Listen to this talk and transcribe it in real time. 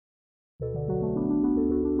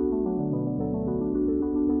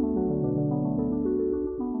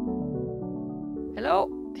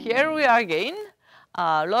Here we are again,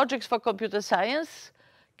 logics for computer science,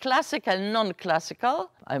 classical and non-classical.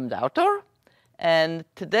 I'm the author, and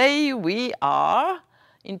today we are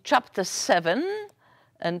in chapter 7,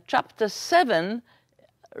 and chapter 7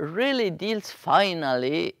 really deals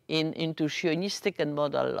finally in intuitionistic and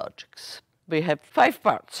modal logics. We have 5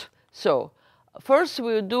 parts. So first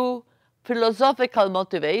we'll do philosophical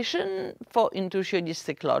motivation for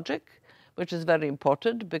intuitionistic logic, which is very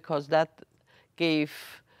important because that gave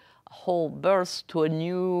a whole birth to a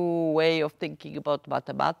new way of thinking about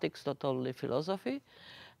mathematics, not only philosophy.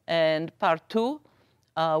 And part 2,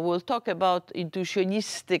 we'll talk about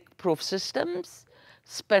intuitionistic proof systems,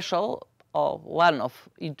 special or one of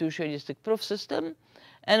intuitionistic proof system,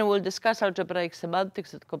 and we'll discuss algebraic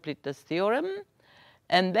semantics and completeness theorem.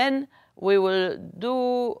 And then we will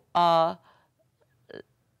do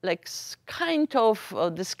like kind of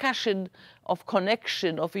discussion of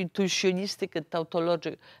connection of intuitionistic and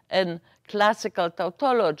tautologic and classical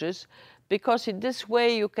tautologies, because in this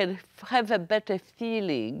way you can have a better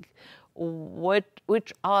feeling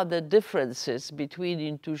which are the differences between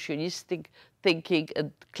intuitionistic thinking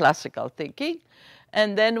and classical thinking.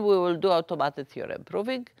 And then we will do automated theorem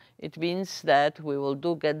proving. It means that we will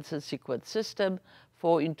do Gensen sequence system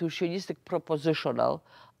for intuitionistic propositional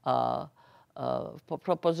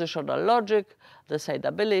logic,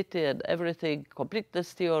 decidability and everything,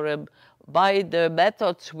 completeness theorem, by the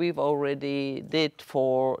methods we've already did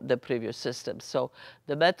for the previous system. So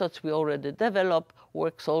the methods we already developed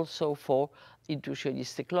works also for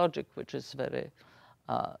intuitionistic logic, which is very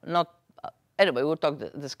anyway, we'll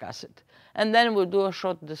discuss it. And then we'll do a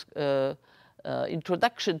short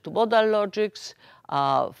introduction to modal logics.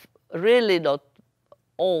 Really not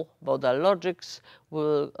all modal logics.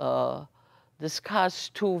 We'll discuss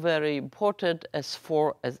 2 very important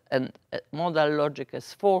S4 and modal logic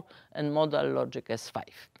S4 and modal logic S5.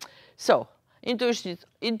 So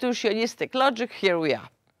intuitionistic logic, here we are.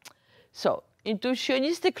 So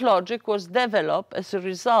intuitionistic logic was developed as a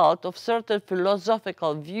result of certain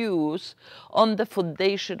philosophical views on the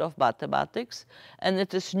foundation of mathematics, and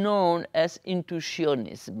it is known as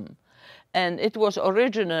intuitionism. And it was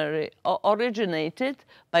originated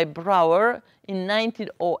by Brouwer in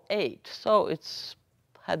 1908, so it's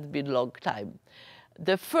had been a long time.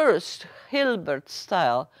 The first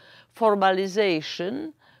Hilbert-style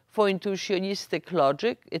formalization for intuitionistic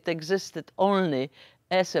logic, it existed only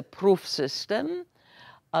as a proof system,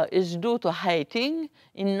 is due to Heiting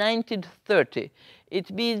in 1930.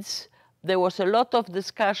 It means there was a lot of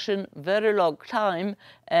discussion, very long time,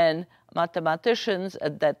 and mathematicians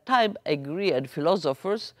at that time agree, and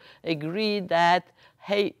philosophers agree that,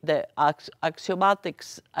 hey, the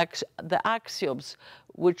axioms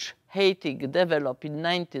which Heiting developed in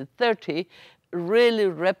 1930 really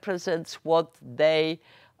represents what they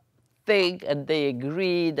think, and they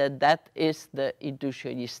agree that that is the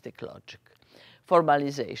intuitionistic logic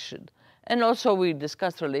formalization. And also we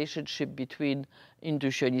discussed relationship between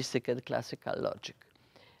intuitionistic and classical logic.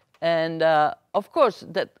 And of course,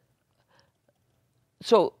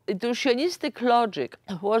 so intuitionistic logic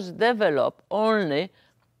was developed only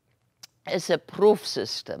as a proof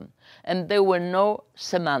system, and there were no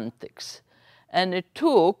semantics. And it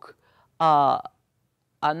took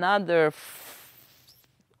another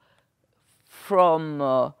from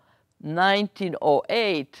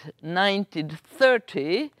 1908,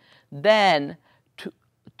 1930, then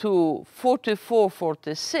to 44,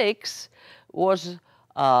 46 was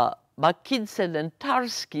Mackinson and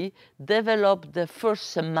Tarski developed the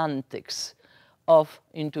first semantics of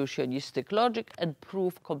intuitionistic logic and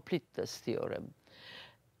proved completeness theorem.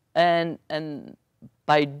 And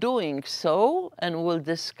by doing so, and we'll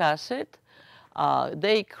discuss it,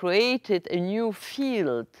 they created a new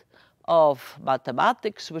field of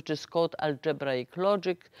mathematics, which is called algebraic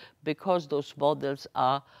logic, because those models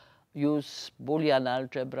use Boolean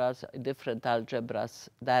algebras, different algebras,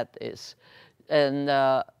 that is. And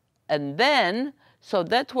then, so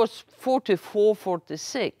that was 44,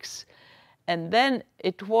 46. And then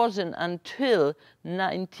it wasn't until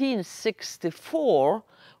 1964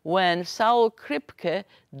 when Saul Kripke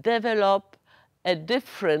developed a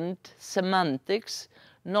different semantics,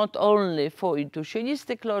 not only for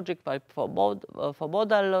intuitionistic logic, but for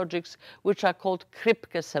modal logics, which are called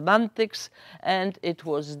Kripke semantics, and it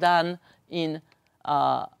was done in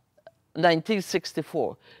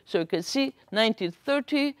 1964. So you can see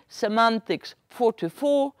 1930 semantics,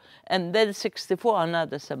 44, and then 64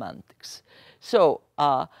 another semantics. So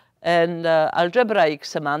algebraic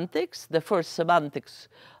semantics, the first semantics,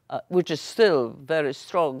 which is still very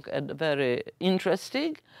strong and very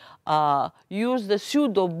interesting, use the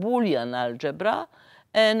pseudo-Boolean algebra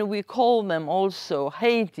And we call them also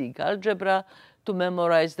Heyting algebra to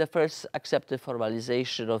memorize the first accepted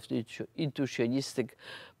formalization of the intuitionistic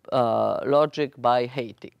logic by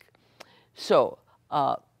Heyting. So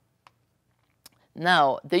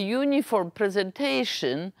now the uniform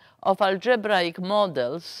presentation of algebraic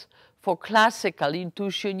models for classical,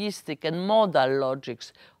 intuitionistic, and modal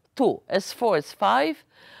logics 2, S4, S5,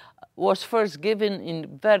 was first given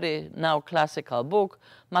in very now classical book,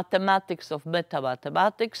 Mathematics of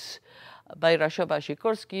Meta-Mathematics by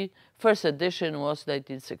Rashowa-Sikorski. First edition was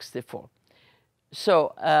 1964.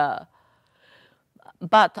 So,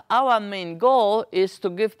 but our main goal is to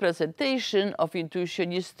give presentation of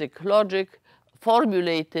intuitionistic logic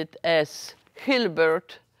formulated as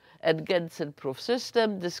Hilbert and Gentzen proof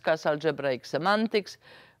system, discuss algebraic semantics.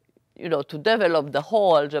 You know, to develop the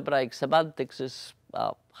whole algebraic semantics is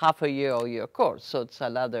half a year or year course, so it's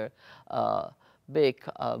another big,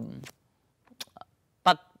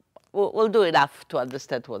 but we'll do enough to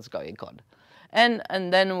understand what's going on.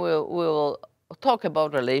 And then we'll talk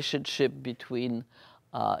about relationship between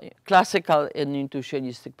classical and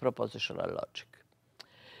intuitionistic propositional logic.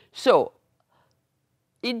 So,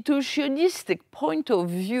 intuitionistic point of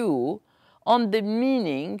view on the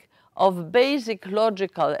meaning of basic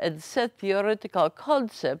logical and set theoretical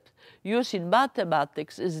concepts used in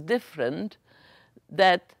mathematics is different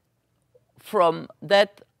from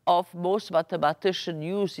that of most mathematicians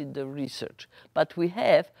used in the research. But we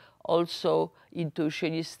have also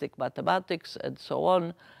intuitionistic mathematics and so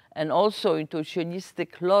on, and also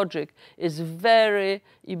intuitionistic logic is very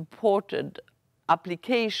important.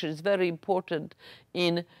 Application is very important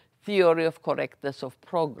in theory of correctness of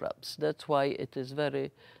programs. That's why it is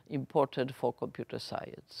very important for computer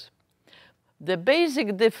science. The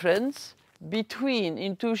basic difference between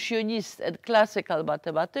intuitionist and classical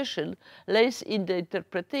mathematician lays in the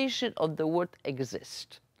interpretation of the word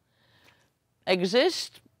exist.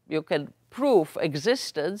 Exist, you can prove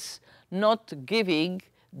existence, not giving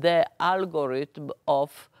the algorithm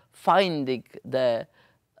of finding the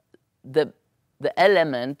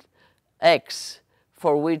element x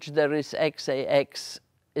for which there is xax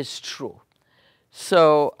is true.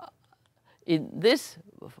 So in this,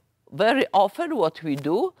 very often what we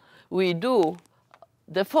do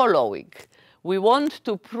the following. We want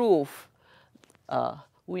to prove,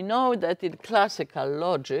 we know that in classical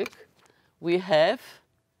logic we have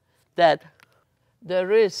that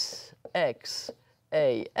there is xax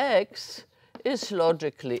is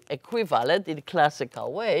logically equivalent in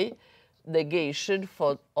classical way, negation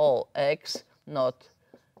for all x not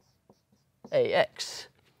ax.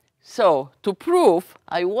 So to prove,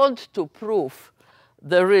 I want to prove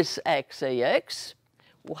there is xax.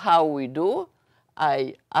 How we do?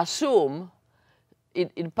 I assume,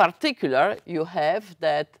 in particular, you have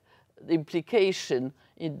that the implication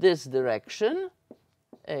in this direction,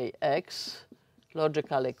 ax,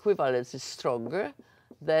 logical equivalence is stronger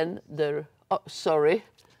than the, oh, sorry,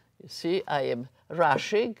 you see, I am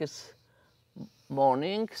rushing, it's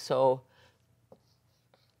morning, so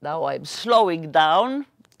now I'm slowing down.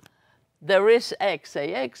 There is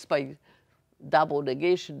xax by double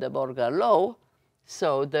negation, the Morgan law.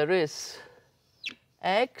 So there is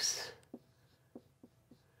x,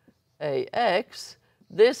 ax.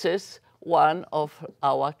 This is one of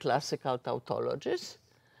our classical tautologies.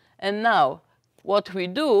 And now what we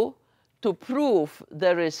do to prove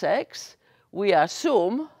there is x, we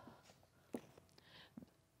assume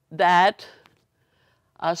that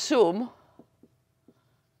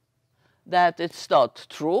it's not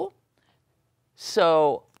true.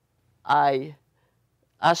 So I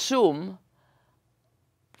assume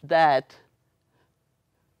that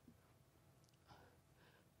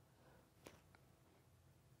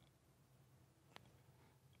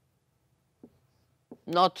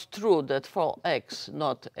not true that for x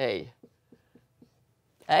not a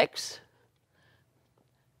x,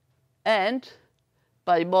 and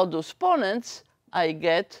by modus ponens I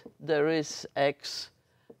get there is x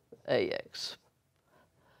ax.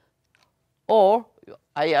 Or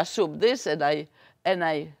I assume this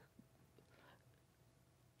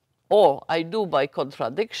or I do by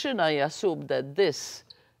contradiction, I assume that this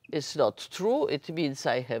is not true. It means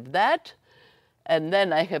I have that. And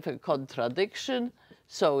then I have a contradiction.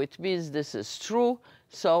 So it means this is true.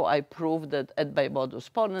 So I prove that, and by modus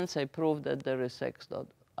ponens, I prove that there is x not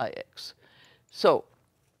ix. So,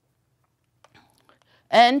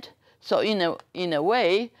 and so in a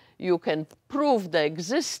way, you can prove the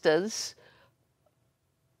existence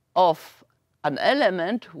of an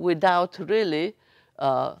element without really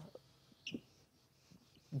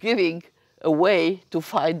giving a way to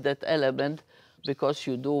find that element because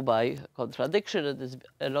you do by contradiction, and there's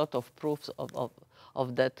a lot of proofs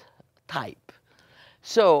of that type.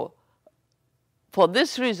 So for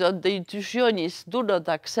this reason, the intuitionists do not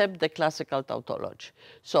accept the classical tautology.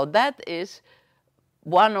 So that is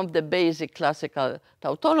one of the basic classical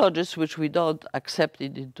tautologies which we don't accept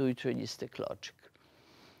in intuitionistic logic.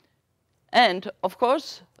 And of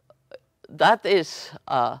course, that is,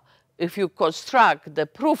 if you construct the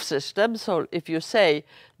proof system, so if you say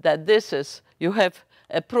that this is, you have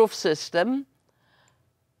a proof system,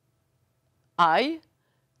 I,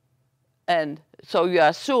 and so you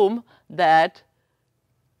assume that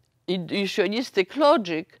in intuitionistic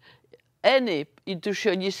logic, in any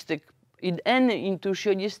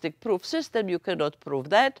intuitionistic proof system, you cannot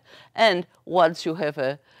prove that. And once you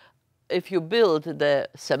have if you build the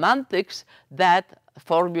semantics, that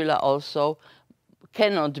formula also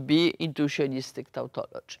cannot be intuitionistic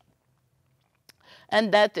tautology.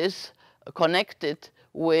 And that is connected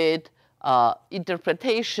with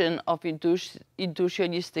interpretation of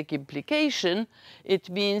intuitionistic implication. It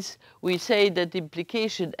means we say that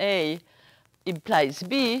implication A implies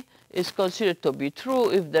B is considered to be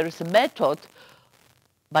true if there is a method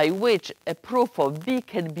by which a proof of B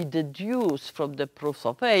can be deduced from the proof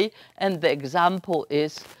of A. And the example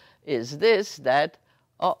is this, that,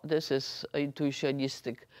 oh, this is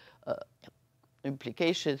intuitionistic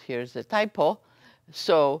implication. Here's the typo.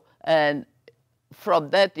 So, and from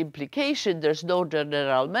that implication, there's no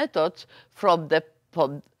general methods from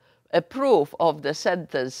a proof of the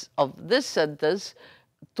sentence, of this sentence,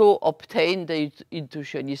 to obtain the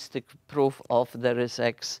intuitionistic proof of there is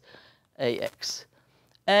X, AX.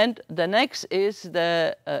 And the next is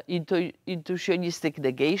the intuitionistic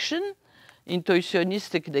negation.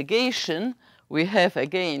 Intuitionistic negation, we have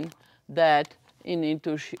again that in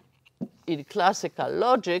classical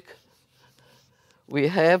logic, we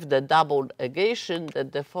have the double negation,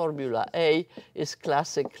 that the formula A is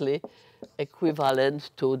classically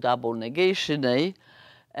equivalent to double negation A.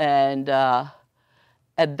 And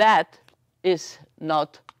that is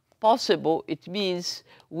not possible. It means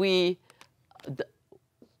we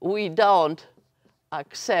don't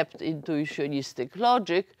accept intuitionistic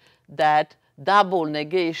logic that double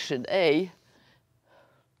negation A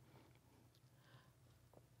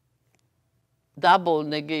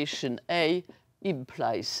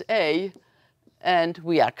implies A, and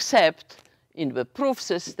we accept in the proof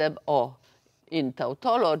system or in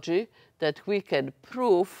tautology that we can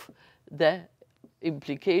prove the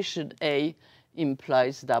implication A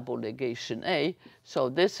implies double negation A. So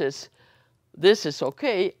this is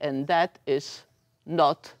okay, and that is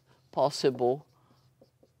not possible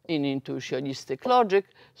in intuitionistic logic.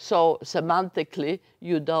 So semantically,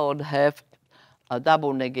 you don't have a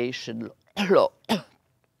double negation law,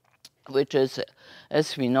 which is,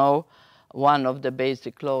 as we know, one of the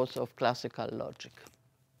basic laws of classical logic.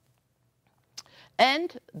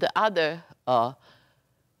 And the other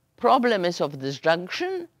problem is of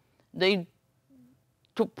disjunction.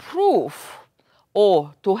 To prove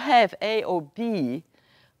or to have A or B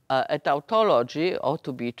a tautology or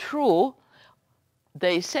to be true,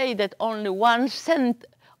 they say that only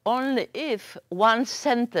if one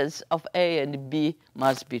sentence of A and B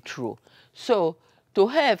must be true. So to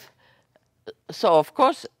have, so of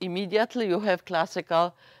course, immediately you have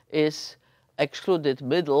classical is excluded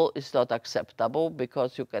middle is not acceptable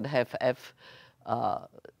because you can have F,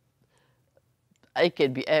 A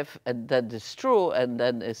can be F, and that is true, and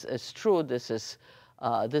then is true. This is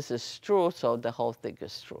true, so the whole thing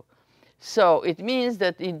is true. So it means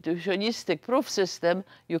that in intuitionistic proof system,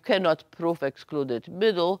 you cannot prove excluded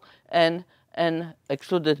middle, and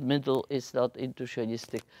excluded middle is not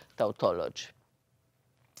intuitionistic tautology.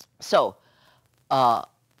 So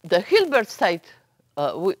the Hilbert-style,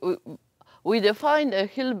 we define a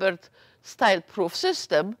Hilbert-style proof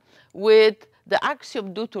system with the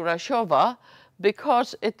axiom due to Rashowa,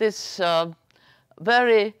 because it is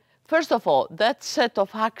very, first of all, that set of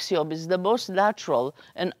axioms is the most natural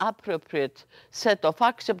and appropriate set of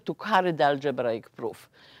axioms to carry the algebraic proof.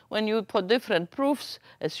 When you put different proofs,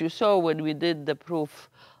 as you saw when we did the proof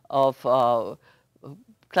of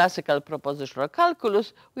classical propositional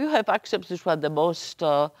calculus, we have axioms which are the most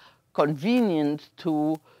convenient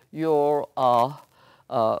to your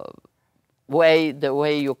the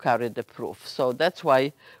way you carry the proof. So that's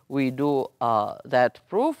why we do that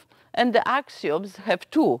proof. And the axioms have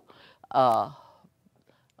two.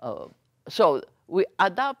 So we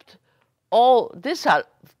adopt all, these are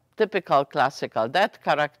typical classical, that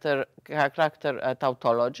character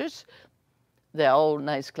tautologies. They're all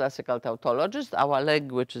nice classical tautologies. Our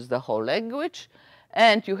language is the whole language.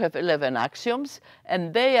 And you have 11 axioms.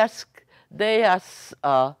 And they are they are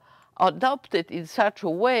adopted in such a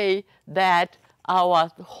way that our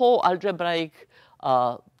whole algebraic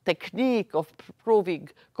technique of proving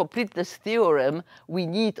completeness theorem, we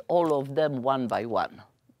need all of them one by one.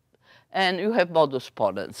 And you have modus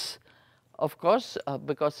ponens, of course,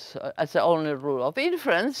 because as the only rule of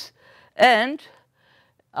inference, and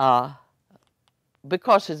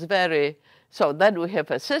because it's very, so then we have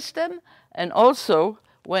a system, and also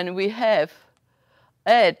when we have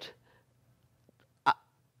add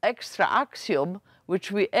extra axiom,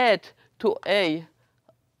 which we add to A,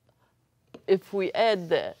 if we add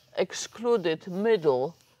the excluded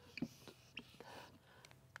middle,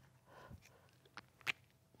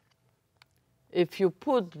 if you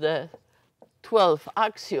put the 12th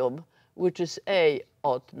axiom, which is A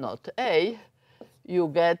ought not A, you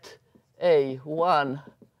get A1,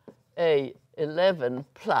 A11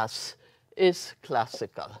 plus is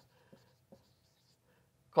classical,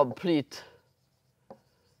 complete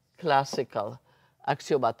classical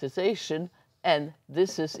axiomatization, and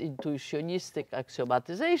this is intuitionistic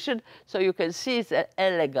axiomatization. So you can see it's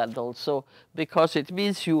elegant also, because it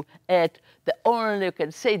means you add the only, you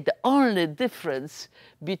can say the only difference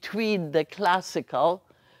between the classical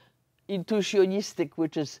intuitionistic,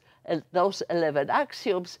 which is those 11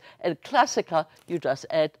 axioms, and classical, you just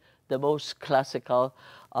add the most classical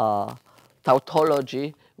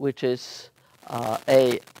tautology, which is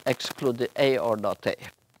A excluded A or not A.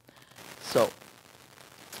 So,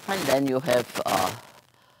 and then you have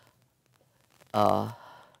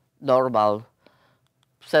normal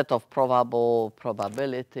set of probable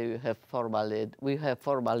probability. We have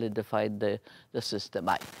formally defined the system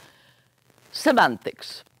I.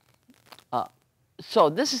 Semantics. So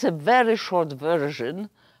this is a very short version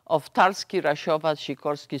of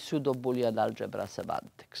Tarski-Rashowa-Sikorski pseudo-Boolean algebra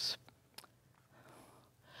semantics.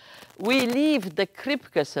 We leave the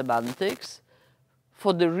Kripke semantics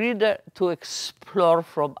for the reader to explore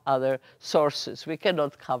from other sources. We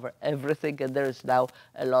cannot cover everything, and there is now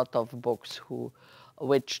a lot of books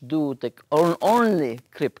which do the only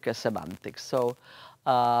Kripke semantics. So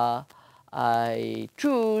I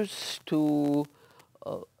choose to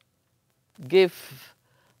give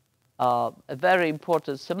a very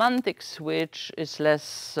important semantics, which is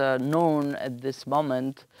less known at this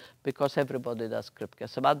moment, because everybody does Kripke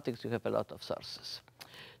semantics. You have a lot of sources.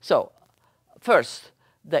 So first,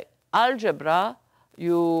 the algebra,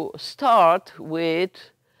 you start with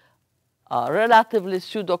relatively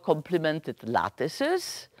pseudo-complemented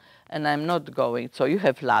lattices, and I'm not going, so you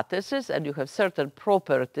have lattices, and you have certain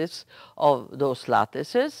properties of those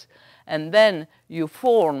lattices, and then you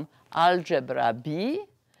form algebra B,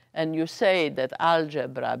 and you say that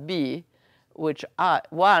algebra B, which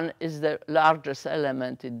 1 is the largest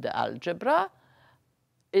element in the algebra,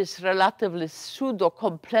 is relatively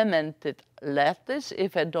pseudo-complemented lattice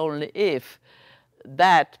if and only if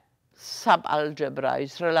that subalgebra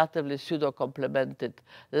is relatively pseudo-complemented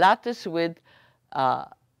lattice with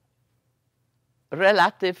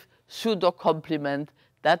relative pseudo-complement.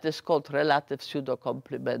 That is called relative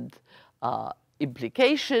pseudo-complement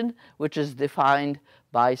implication, which is defined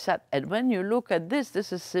by set. And when you look at this,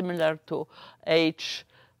 this is similar to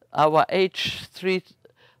our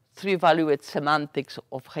three-valued semantics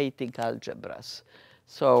of hating algebras.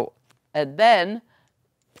 So, and then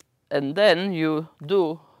you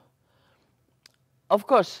do, of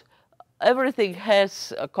course, everything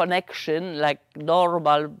has a connection, like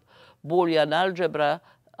normal Boolean algebra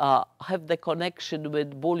have the connection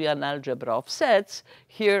with Boolean algebra of sets.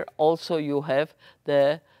 Here also you have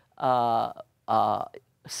the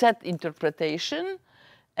set interpretation.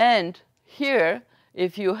 And here,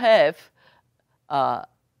 if you have a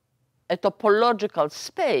topological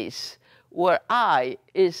space where I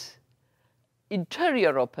is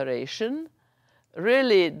interior operation,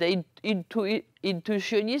 really the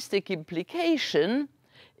intuitionistic implication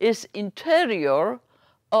is interior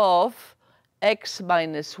of x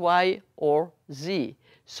minus y or z.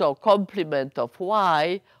 So complement of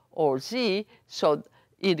y or z. So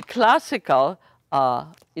in classical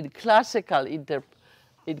algebra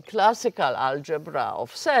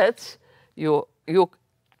of sets, you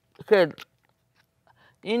can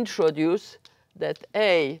introduce that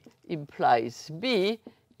A implies B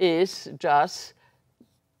is just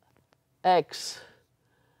X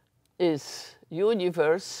is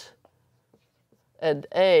universe and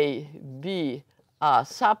A, B are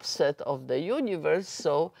subset of the universe.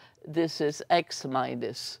 So this is X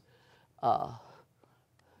minus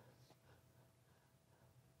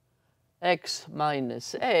X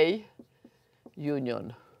minus A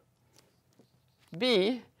union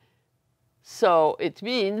B. So it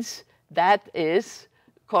means that is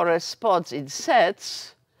corresponds in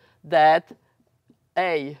sets that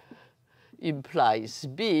A implies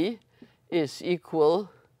B is equal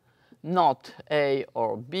not A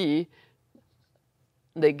or B.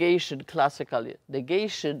 Negation, classical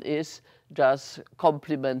negation, is just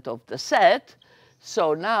complement of the set.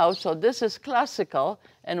 So now, so this is classical,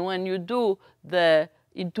 and when you do the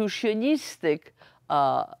intuitionistic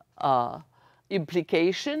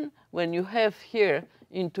implication, when you have here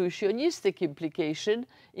intuitionistic implication,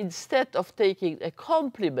 instead of taking a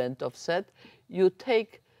complement of set, you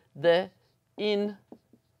take the interior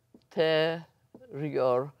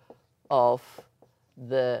of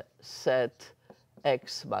the set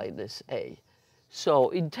X minus A. So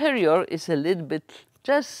interior is a little bit,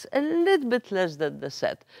 just a little bit less than the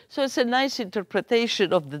set. So it's a nice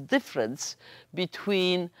interpretation of the difference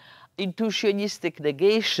between intuitionistic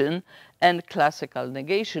negation and classical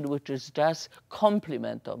negation, which is just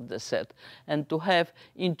complement of the set. And to have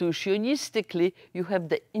intuitionistically, you have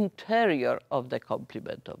the interior of the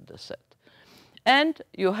complement of the set. And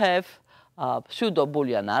you have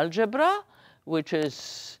pseudo-Boolean algebra, which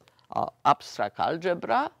is abstract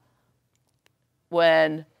algebra,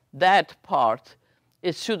 when that part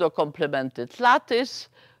is pseudo-complemented lattice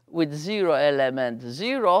with 0 element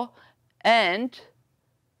 0, and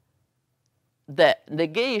the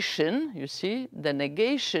negation, you see, the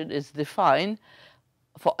negation is defined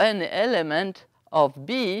for any element of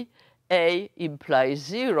B. A implies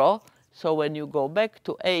 0. So when you go back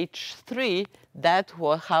to H3, that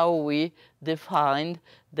was how we defined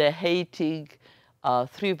the hating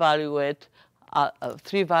three-valuate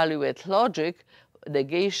logic.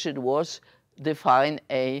 Negation was defined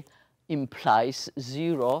A implies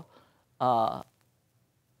 0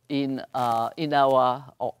 in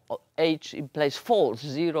our H implies false.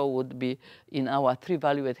 0 would be in our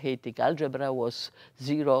three-valuate hating algebra was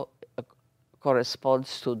 0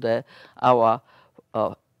 corresponds to our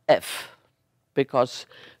F, because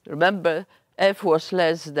remember F was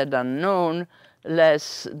less than unknown,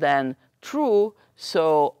 less than true,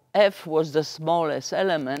 so F was the smallest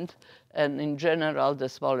element, and in general the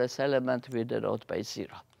smallest element we denote by 0.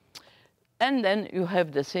 And then you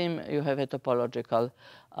have the same, you have a topological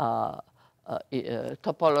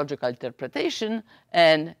interpretation,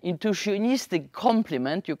 and intuitionistic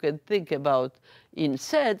complement. You can think about in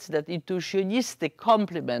sets that intuitionistic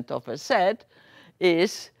complement of a set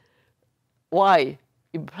is Y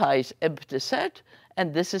implies empty set,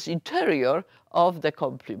 and this is interior of the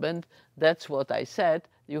complement. That's what I said.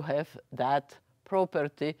 You have that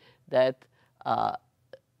property that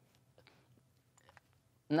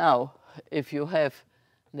now if you have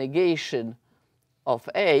negation of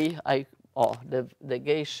A, the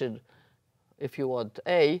negation, if you want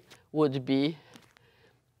A, would be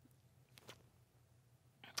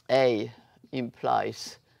A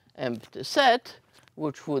implies empty set,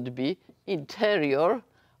 which would be interior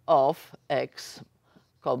of X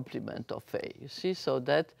complement of A. You see, so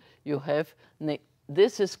that you have,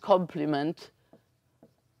 this is complement,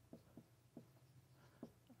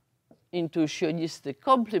 intuitionistic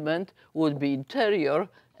complement would be interior,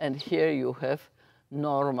 and here you have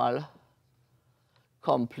normal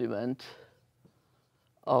complement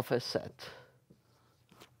of a set.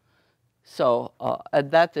 So,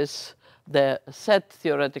 and that is the set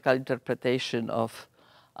theoretical interpretation of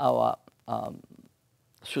our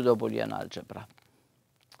pseudo-Boolean algebra.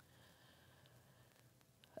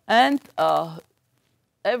 And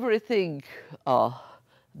everything,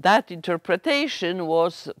 that interpretation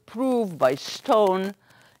was proved by Stone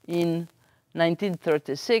in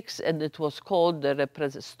 1936, and it was called the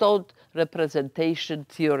Stone representation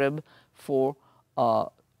theorem for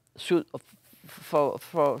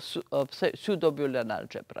pseudo-Boolean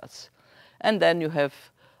algebras. And then you have,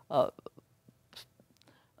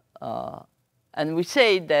 and we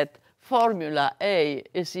say that formula A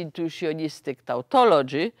is intuitionistic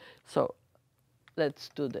tautology. So let's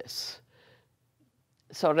do this.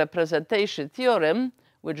 So representation theorem,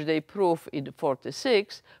 which they prove in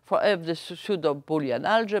 46, for every pseudo-Boolean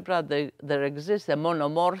algebra, there exists a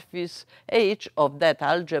monomorphism H of that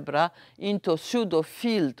algebra into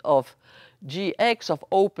pseudo-field of Gx of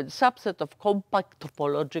open subset of compact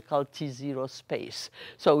topological T0 space.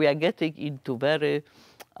 So we are getting into very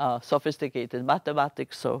sophisticated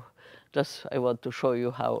mathematics, so just I want to show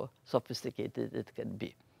you how sophisticated it can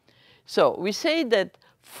be. So we say that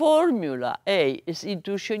formula A is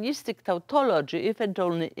intuitionistic tautology if and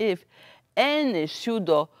only if any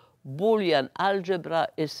pseudo-Boolean algebra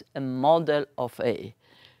is a model of A.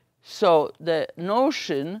 So the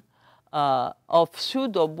notion of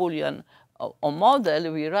pseudo-Boolean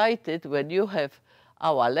model, we write it when you have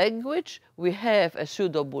our language, we have a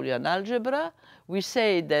pseudo-Boolean algebra. We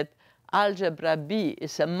say that algebra B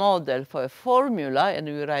is a model for a formula, and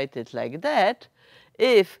we write it like that.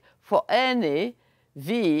 If for any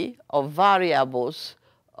V of variables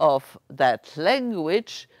of that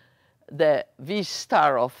language, the V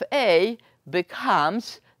star of A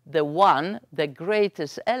becomes the one, the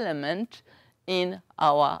greatest element in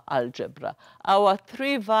our algebra. Our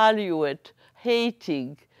three-valued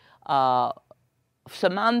Hating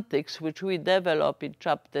semantics, which we develop in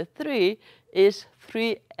chapter 3, is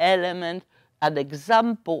an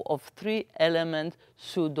example of three-element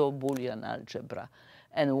pseudo-Boolean algebra.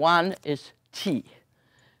 And one is T.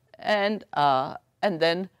 And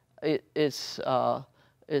then it is a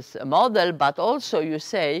model, but also you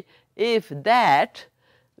say if that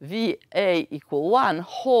VA equal 1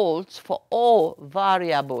 holds for all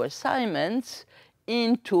variable assignments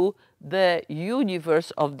into the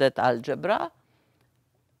universe of that algebra,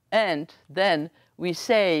 and then we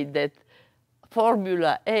say that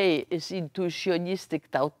formula A is intuitionistic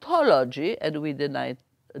tautology, and we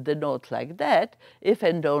denote like that, if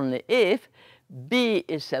and only if B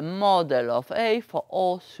is a model of A for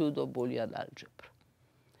all pseudo-Boolean algebra.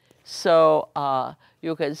 So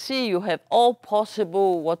you can see you have all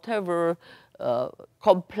possible, whatever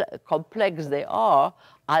complex they are,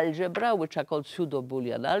 algebra, which are called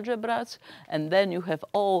pseudo-Boolean algebras, and then you have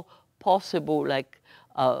all possible like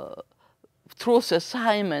truth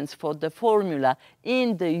assignments for the formula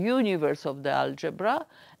in the universe of the algebra,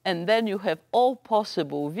 and then you have all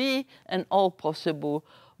possible V and all possible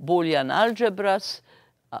Boolean algebras,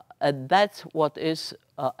 and that's what is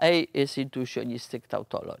A is intuitionistic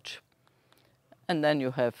tautology. And then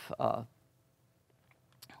you have,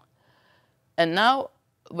 and now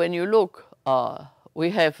when you look,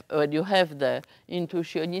 when you have the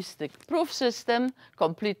intuitionistic proof system,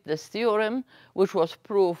 completeness theorem, which was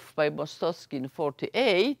proved by Mostowski in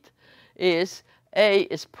 48, is A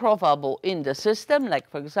is probable in the system, like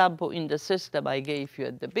for example, in the system I gave you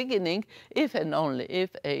at the beginning, if and only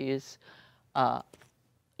if A is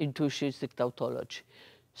intuitionistic tautology.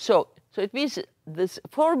 So it means this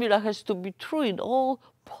formula has to be true in all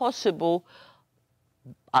possible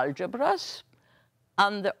algebras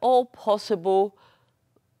under all possible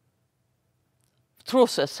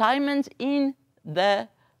truth assignments in the,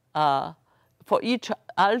 for each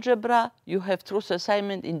algebra, you have truth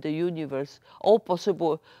assignment in the universe, all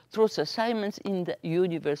possible truth assignments in the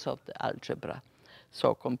universe of the algebra.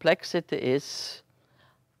 So complexity is,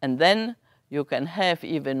 and then you can have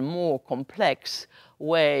even more complex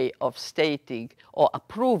way of stating or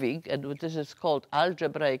approving, and this is called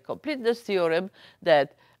algebraic completeness theorem,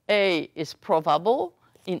 that A is probable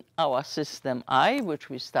in our system I, which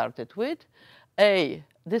we started with. A,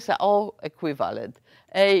 these are all equivalent.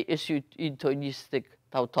 A is intuitionistic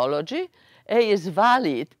tautology. A is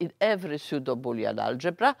valid in every pseudo-Boolean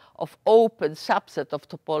algebra of open subset of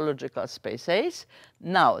topological space A's.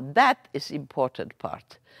 Now, that is important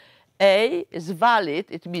part. A is valid,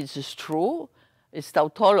 it means it's true, it's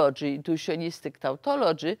tautology, intuitionistic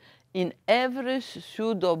tautology, in every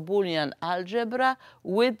pseudo-Boolean algebra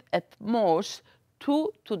with at most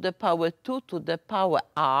 2 to the power 2 to the power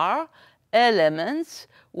r elements,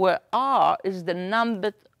 where r is the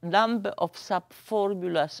number of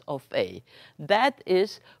subformulas of A. That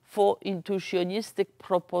is for intuitionistic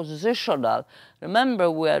propositional. Remember,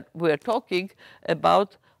 we're talking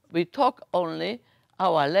about, we talk only,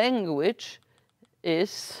 our language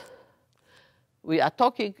is, we are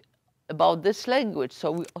talking about this language,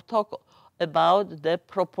 so we talk about the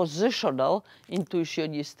propositional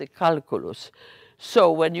intuitionistic calculus.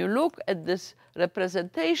 So when you look at this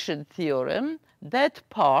representation theorem, that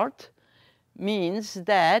part means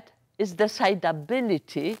that is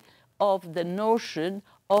decidability of the notion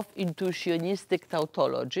of intuitionistic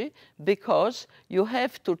tautology, because you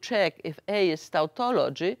have to check if A is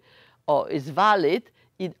tautology or is valid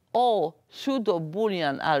in all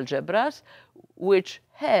pseudo-Boolean algebras which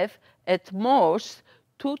have at most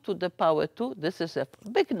 2 to the power 2. This is a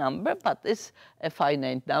big number, but it's a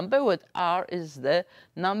finite number, where R is the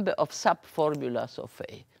number of subformulas of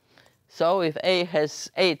A. So if A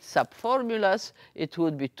has 8 subformulas, it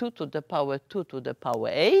would be 2 to the power 2 to the power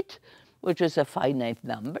 8, which is a finite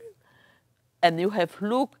number. And you have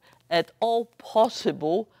looked at all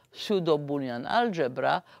possible pseudo-Boolean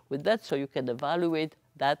algebra with that, so you can evaluate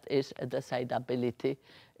that is a decidability.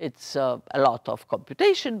 It's a lot of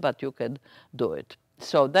computation, but you can do it.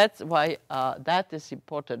 So that's why that is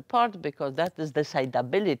important part, because that is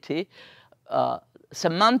decidability,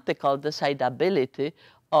 semantical decidability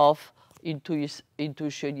of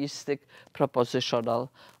intuitionistic propositional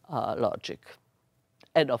logic.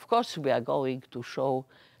 And of course, we are going to show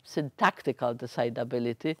syntactical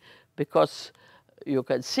decidability, because you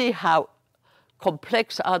can see how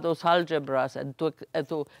complex are those algebras, and to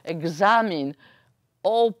examine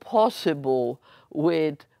all possible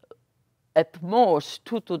with at most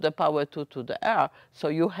 2 to the power 2 to the r. So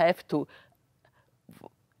you have to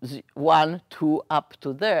 1, 2 up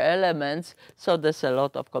to their elements. So there's a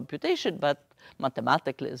lot of computation, but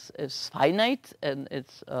mathematically is finite and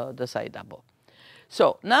it's decidable.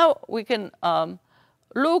 So now we can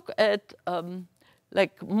look at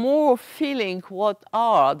like more feeling what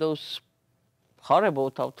are those horrible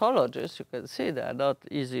tautologies. You can see they are not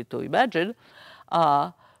easy to imagine,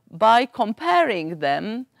 by comparing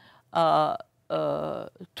them to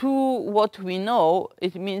what we know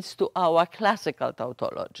it means to our classical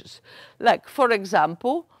tautologies. Like, for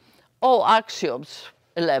example, all axioms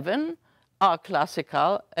 11 are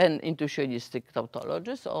classical and intuitionistic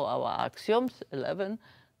tautologies. All our axioms 11,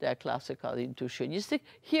 they are classical intuitionistic.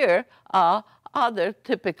 Here are other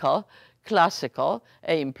typical classical.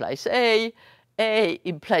 A implies A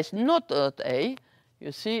implies not A.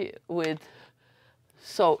 You see,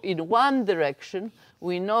 so in one direction,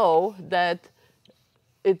 we know that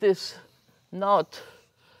it is not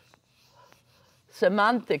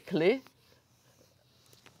semantically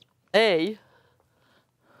A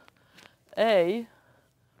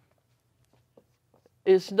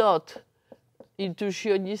is not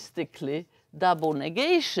intuitionistically double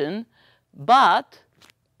negation, but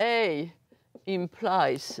A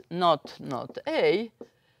implies not A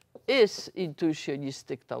is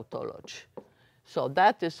intuitionistic tautology. So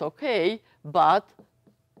that is okay, but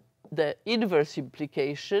the inverse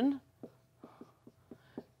implication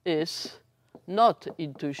is not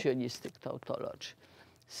intuitionistic tautology.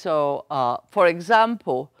 So, for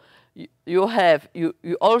example,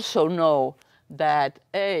 you also know that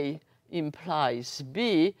A implies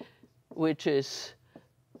B, which is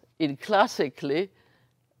in classically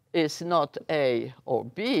is not A or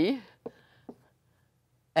B,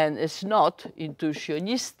 and is not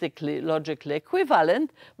intuitionistically logically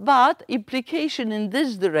equivalent, but implication in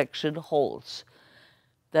this direction holds.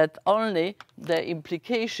 That only the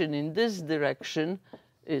implication in this direction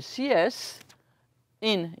is yes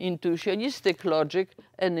in intuitionistic logic,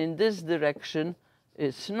 and in this direction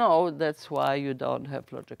is no. That's why you don't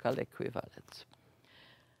have logical equivalence.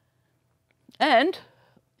 And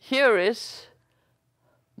here is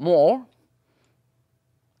more.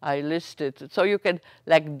 I listed, so you can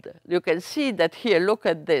see that here, look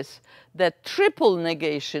at this, that triple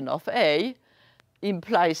negation of A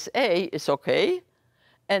implies A is okay,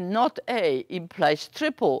 and not A implies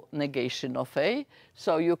triple negation of A.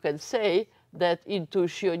 So you can say that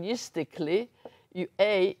intuitionistically,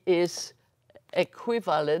 A is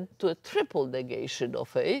equivalent to a triple negation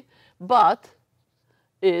of A, but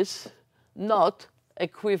is not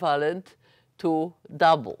equivalent to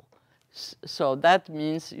double. So that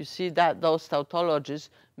means, you see, that those tautologies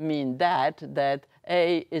mean that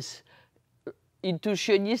A is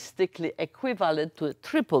intuitionistically equivalent to a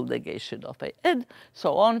triple negation of A, and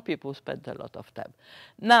so on. People spend a lot of time.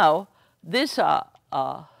 Now, these are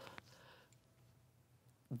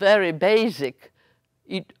very basic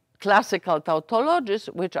classical tautologies,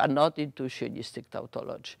 which are not intuitionistic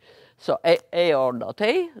tautology. So A or not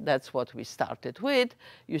A, that's what we started with.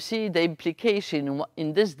 You see the implication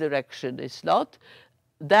in this direction is not,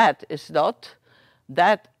 that is not,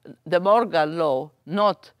 that the Morgan law,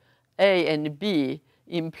 not A and B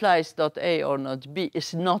implies not A or not B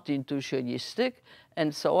is not intuitionistic,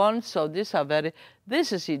 and so on. So these are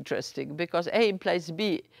this is interesting, because A implies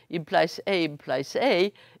B implies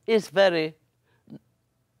A is very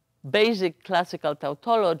basic classical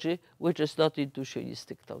tautology, which is not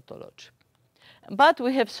intuitionistic tautology. But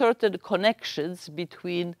we have certain connections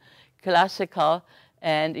between classical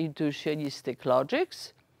and intuitionistic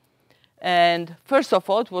logics. And first of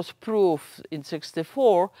all, it was proved in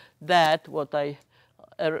 '64 that what I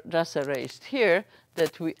just erased here,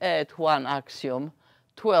 that we add one axiom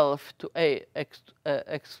 12 to A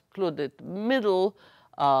excluded middle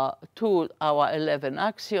to our 11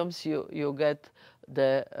 axioms, you get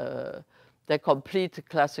the complete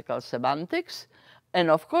classical semantics. And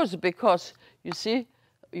of course, because you see,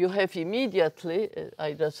 you have immediately,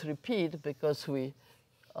 I just repeat because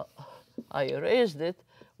I erased it,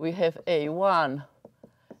 we have A1,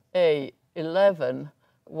 A11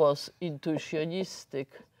 was intuitionistic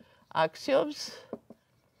axioms,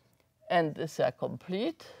 and these are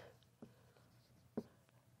complete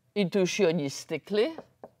intuitionistically.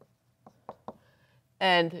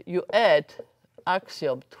 And you add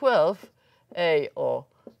axiom 12, A or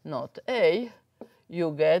not A,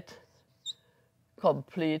 you get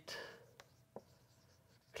complete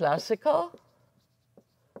classical.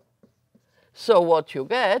 So what you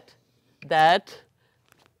get, that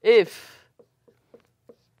if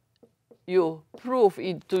you prove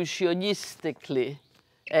intuitionistically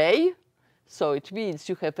A, so it means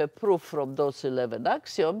you have a proof from those 11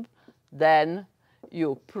 axioms, then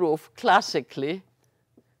you prove classically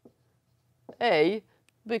A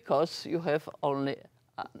because you have only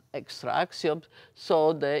extra axioms.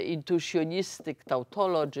 So the intuitionistic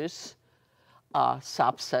tautologies are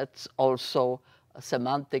subsets also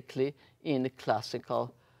semantically in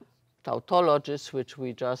classical tautologies, which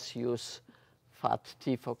we just use fat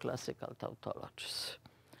T for classical tautologies.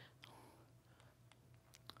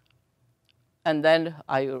 And then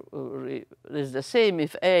it's the same.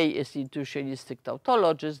 If A is intuitionistic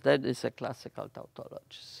tautologist, then it's a classical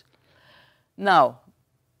tautologist. Now,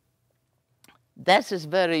 this is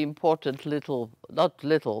very important not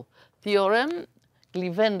little, theorem,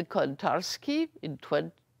 Glivenko and Tarski in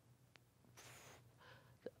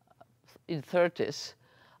 30s.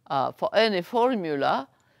 For any formula,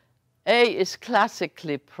 A is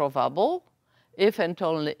classically provable if and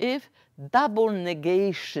only if double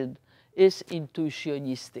negation is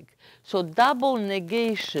intuitionistic. So double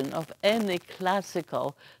negation of any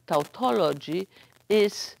classical tautology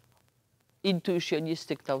is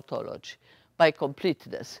intuitionistic tautology by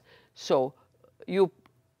completeness. So you,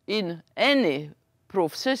 in any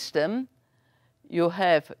proof system, you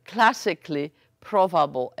have classically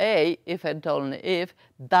provable A if and only if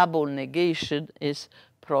double negation is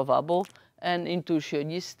provable. And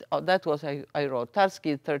intuitionist, that was, I wrote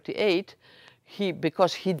Tarski in 38,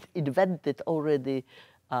 because he invented already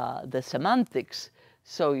the semantics,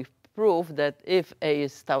 so he proved that if A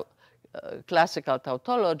is classical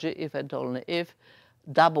tautology, if and only if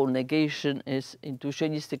double negation is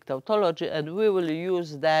intuitionistic tautology, and we will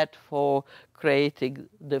use that for creating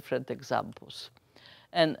different examples.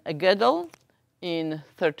 And Gödel in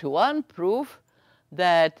 31 proved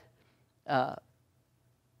that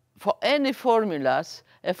for any formulas,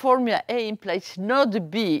 a formula A implies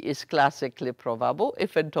not B is classically probable,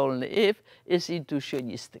 if and only if is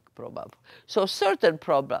intuitionistic probable. So certain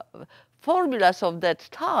formulas of that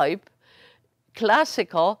type,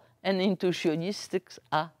 classical and intuitionistics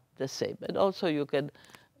are the same. And also you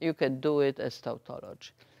can do it as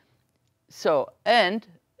tautology. So, and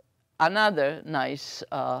another nice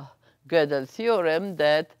Gödel theorem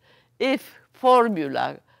that if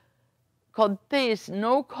formula contains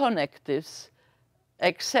no connectives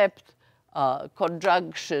except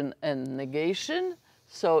conjunction and negation.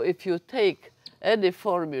 So if you take any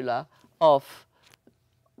formula of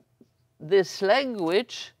this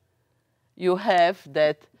language, you have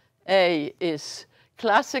that A is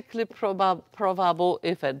classically probable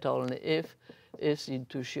if and only if is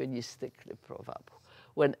intuitionistically probable,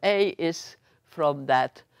 when A is from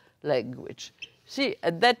that language. See,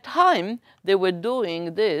 at that time, they were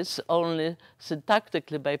doing this only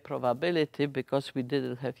syntactically by probability because we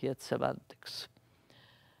didn't have yet semantics.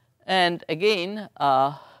 And again,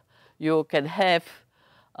 you can have,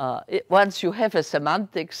 once you have a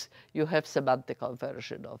semantics, you have semantical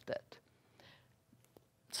version of that.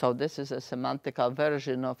 So this is a semantical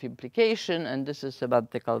version of implication, and this is a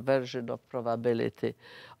semantical version of probability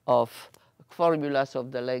of formulas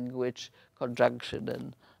of the language, conjunction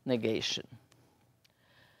and negation.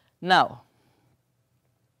 Now,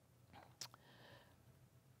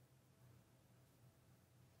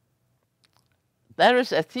 there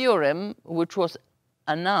is a theorem which was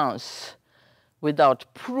announced without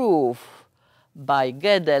proof by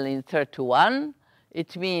Gödel in 31.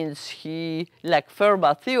 It means he, like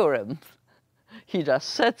Fermat theorem, he just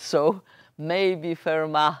said so. Maybe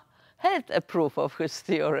Fermat had a proof of his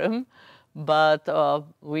theorem, but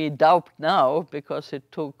we doubt now because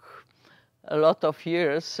it took a lot of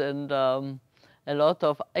years and a lot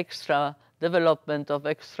of extra development of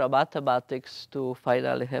extra mathematics to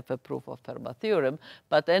finally have a proof of Fermat theorem.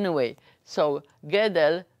 But anyway, so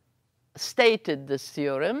Gödel stated this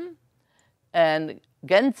theorem, and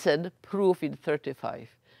Gentzen proved in 35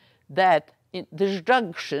 that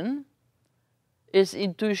disjunction is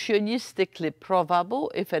intuitionistically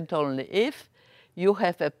probable if and only if you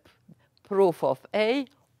have a proof of A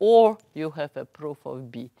or you have a proof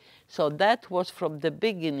of B. So that was from the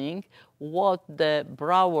beginning what the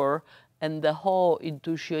Brouwer and the whole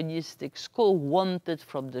intuitionistic school wanted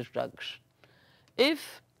from disjunction.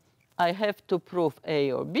 If I have to prove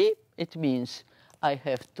A or B, it means I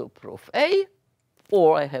have to prove A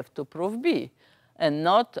or I have to prove B, and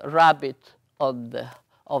not rabbit on the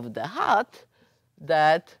hat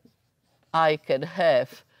that I can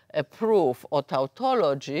have a proof or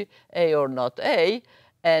tautology, A or not A,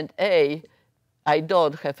 and A, I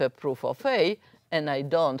don't have a proof of A, and I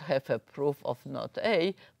don't have a proof of not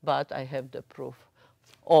A, but I have the proof.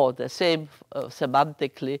 Or the same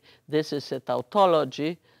semantically, this is a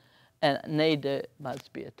tautology, and neither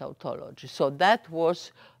must be a tautology. So that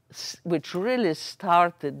was which really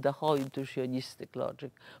started the whole intuitionistic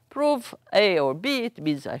logic. Proof A or B, it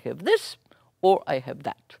means I have this or I have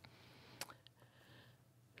that.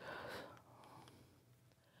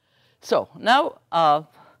 So now,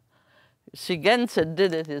 Gensen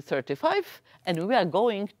did it in 35, and we are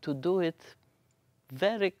going to do it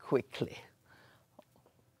very quickly.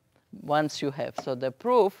 Once you have, so the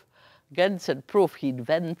proof, Gensen proof, he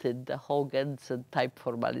invented the whole Gensen type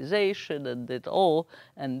formalization and did all,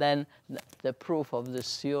 and then the proof of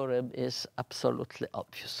this theorem is absolutely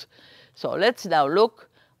obvious. So let's now look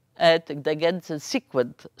at the Gensen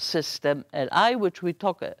sequent system Li, which we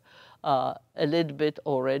talked a little bit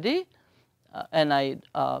already,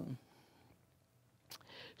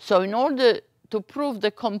 so in order to prove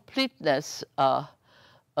the completeness,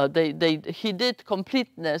 he did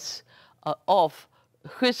completeness of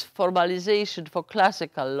his formalization for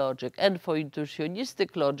classical logic and for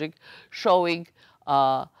intuitionistic logic, showing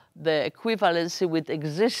the equivalency with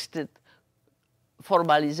existed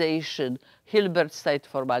formalization, Hilbert-Stein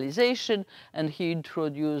formalization, and he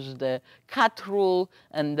introduced the cut rule,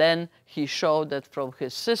 and then he showed that from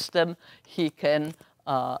his system he can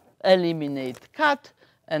eliminate cut,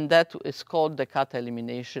 and that is called the cut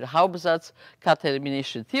elimination, Hauptsatz cut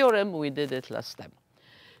elimination theorem. We did it last time.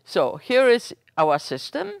 So here is our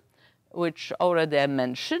system, which already I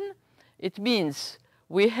mentioned. It means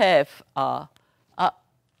we have our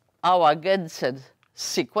Gensen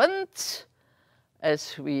sequence,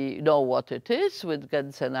 as we know what it is with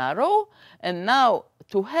Gensen arrow. And now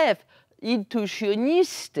to have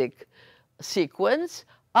intuitionistic sequence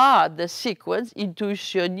are the sequence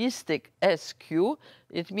intuitionistic SQ.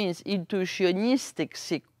 It means intuitionistic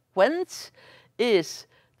sequence is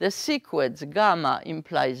the sequence gamma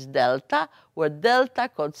implies delta, where delta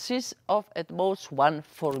consists of at most one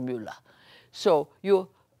formula. So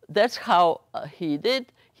that's how he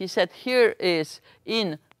did. He said here is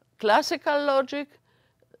in classical logic,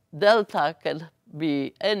 delta can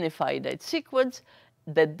be any finite sequence.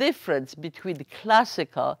 The difference between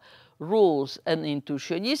classical rules and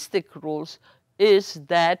intuitionistic rules is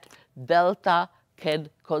that delta can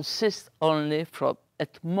consist only from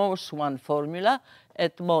at most one formula.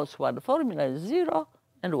 At most one formula is 0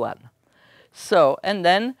 and 1. So, and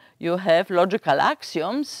then you have logical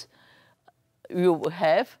axioms. You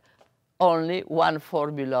have only one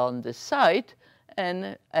formula on this side,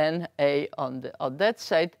 and A on that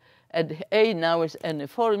side. And A now is any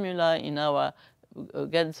formula in our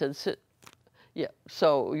Gensen. Yeah,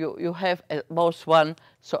 so you have at most one.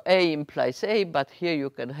 So A implies A, but here you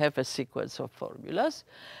can have a sequence of formulas.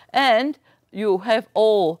 And you have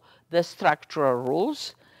all the structural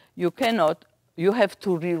rules. You have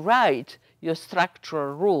to rewrite your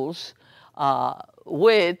structural rules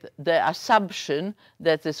with the assumption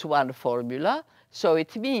that it's one formula. So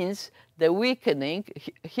it means the weakening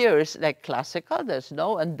here is like classical, there's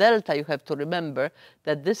no, and delta you have to remember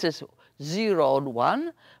that this is 0 and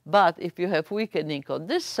 1, but if you have weakening on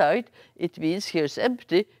this side, it means here's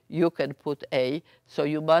empty, you can put A. So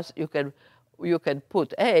you can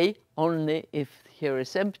put A only if here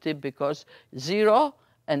is empty, because 0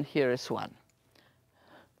 and here is 1.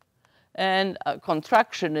 And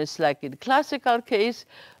contraction is like in classical case,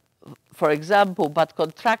 for example, but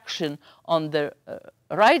contraction on the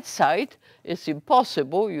right side is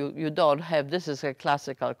impossible. You don't have, this is a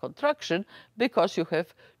classical contraction, because you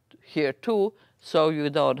have here 2, so you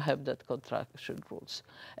don't have that contraction rules.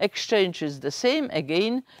 Exchange is the same.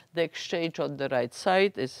 Again, the exchange on the right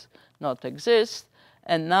side is not exist.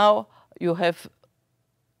 And now you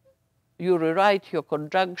rewrite your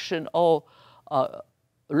conjunction or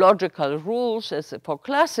logical rules as for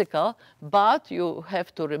classical, but you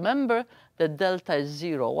have to remember that delta is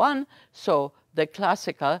 0, 1. So the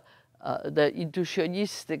classical, the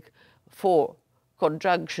intuitionistic for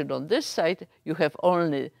conjunction on this side, you have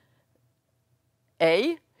only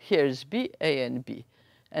A, here is B, A and B.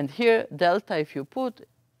 And here delta, if you put,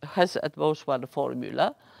 has at most one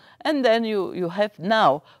formula. And then you have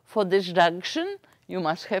now, for disjunction, you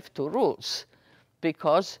must have two rules,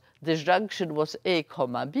 because disjunction was A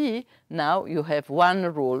comma B. Now you have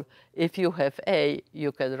one rule. If you have A,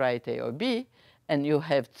 you can write A or B. And you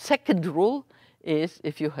have second rule is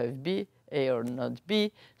if you have B, A or not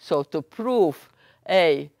B. So to prove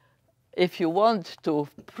A, if you want to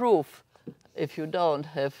prove, if you don't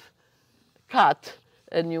have cut,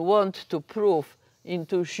 and you want to prove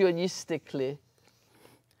intuitionistically,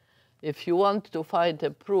 if you want to find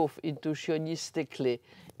a proof intuitionistically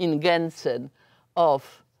in Gensen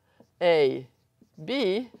of A,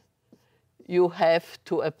 B, you have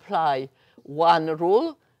to apply one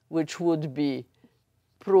rule, which would be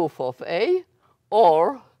proof of A,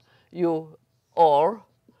 or you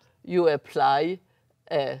apply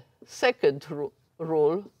a second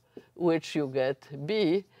rule, which you get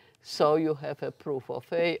B, so you have a proof of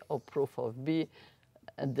A or proof of B,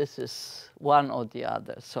 and this is one or the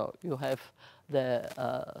other. So you have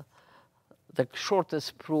the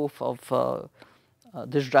shortest proof of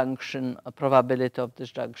disjunction, probability of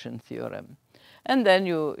disjunction theorem. And then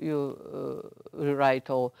you rewrite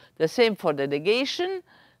all. The same for the negation.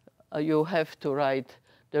 You have to write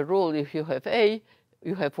the rule. If you have A,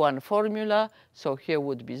 you have one formula, so here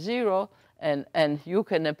would be 0, and you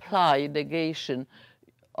can apply negation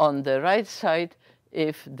on the right side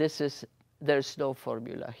if there's no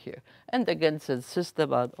formula here. And the Gensen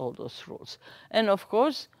system had all those rules. And of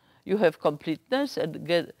course, you have completeness,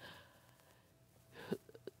 and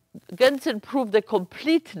Gensen proved the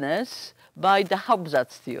completeness by the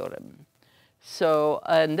Hauptsatz theorem. So,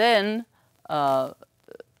 and then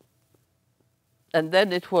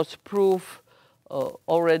it was proved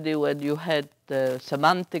already when you had the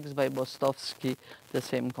semantics by Mostovsky, the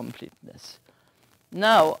same completeness.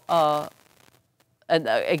 Now, and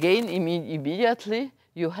again, immediately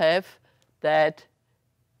you have that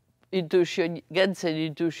Gensen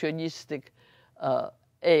intuitionistic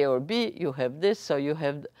A or B, you have this, so you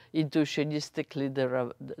have intuitionistically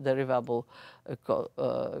derivable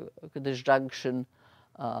disjunction.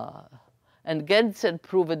 And Gensen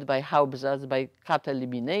proved it by Hauptsatz, by cut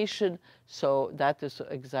elimination, so that is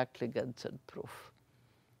exactly Gensen proof.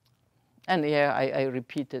 And here I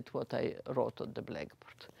repeated what I wrote on the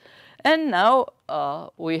blackboard. And now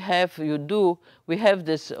we have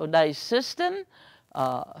this nice system,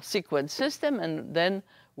 sequence system, and then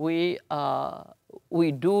we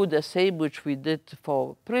do the same which we did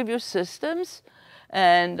for previous systems.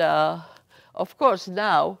 And of course,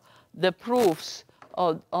 now the proofs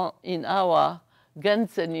in our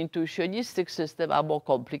Gensen intuitionistic system are more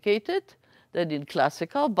complicated than in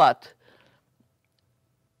classical, but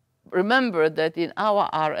remember that in our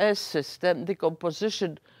RS system, the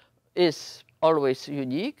composition is always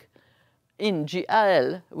unique. In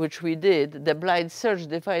GL, which we did, the blind search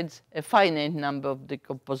defines a finite number of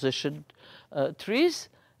decomposition trees.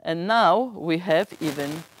 And now we have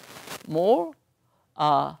even more.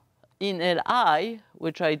 In LI,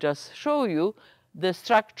 which I just show you, the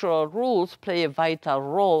structural rules play a vital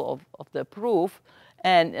role of the proof.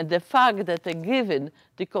 And the fact that a given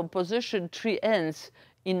decomposition tree ends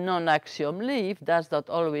in non-axiom leaf does not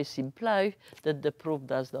always imply that the proof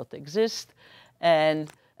does not exist.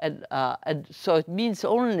 And so it means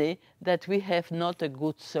only that we have not a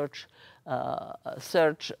good search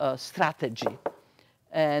strategy.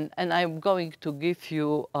 And I'm going to give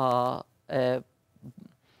you a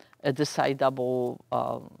decidable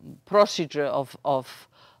procedure of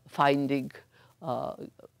finding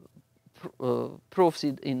proofs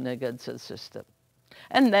in a Gensen system.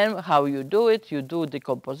 And then how you do it, you do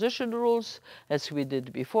decomposition rules, as we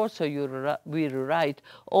did before. So we rewrite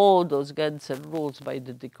all those Gensen rules by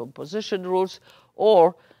the decomposition rules.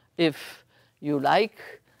 Or if you like,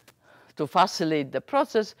 to facilitate the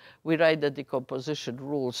process, we write the decomposition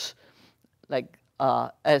rules like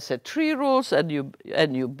as a tree rules, and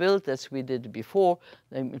you build as we did before.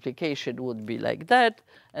 The implication would be like that.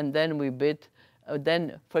 And then we build,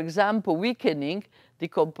 for example, weakening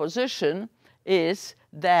decomposition is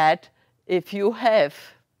that if you have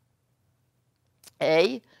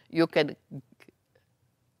A, you can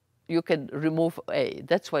remove A.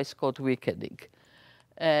 That's why it's called weakening.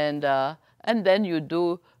 And then you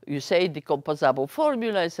say decomposable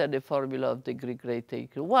formula is a formula of degree greater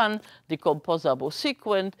equal 1. Decomposable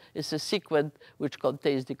sequent is a sequent which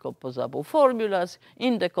contains decomposable formulas.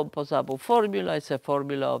 In decomposable formula is a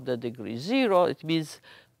formula of the degree 0. It means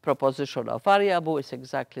proposition of variable is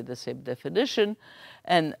exactly the same definition.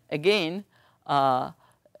 And again,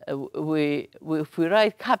 if we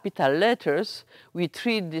write capital letters, we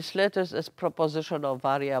treat these letters as proposition of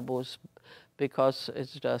variables because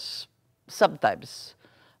it's just sometimes,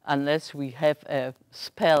 unless we have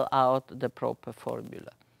spell out the proper formula.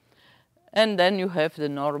 And then you have the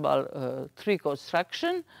normal tree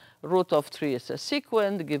construction. Root of tree is a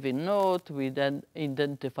sequent, given node. We then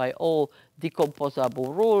identify all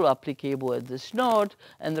decomposable rule applicable at this node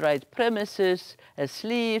and write premises as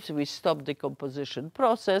leaves. We stop decomposition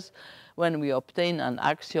process when we obtain an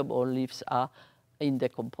axiom or leaves are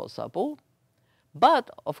indecomposable. But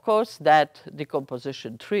of course, that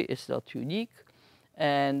decomposition tree is not unique.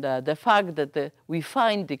 And the fact that we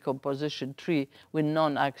find decomposition tree with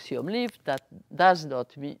non-axiom leaf, that does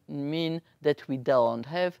not mean that we don't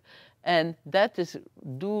have. And that is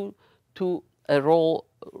due to a role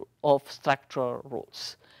of structural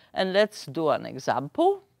rules. And let's do an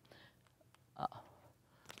example.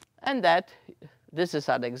 And this is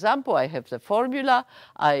an example. I have the formula.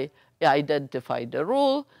 I identify the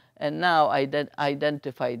rule. And now I then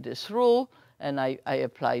identify this rule. And I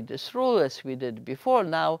apply this rule as we did before.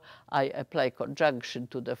 Now I apply conjunction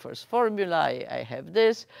to the first formula. I have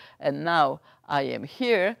this. And now I am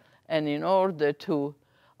here. And in order to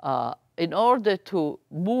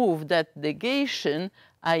move that negation,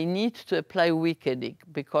 I need to apply weakening,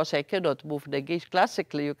 because I cannot move negation.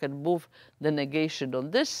 Classically, you can move the negation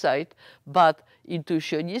on this side, but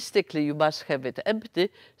intuitionistically, you must have it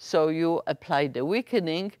empty. So you apply the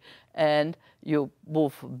weakening, and you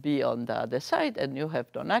move B on the other side, and you have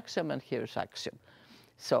non-axiom, and here's axiom.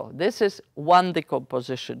 So this is one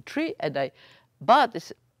decomposition tree,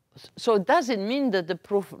 so it doesn't mean that the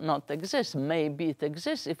proof not exists. Maybe it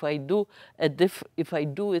exists if I do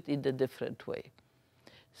it in a different way.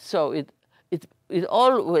 So it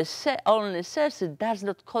always only says it does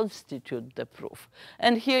not constitute the proof.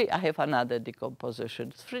 And here I have another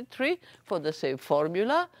decomposition tree for the same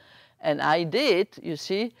formula. And I did, you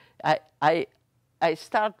see, I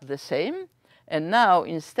start the same. And now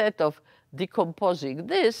instead of decomposing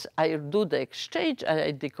this, I do the exchange, and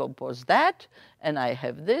I decompose that, and I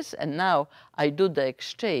have this. And now I do the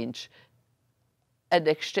exchange and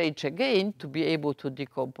exchange again to be able to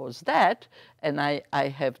decompose that. And I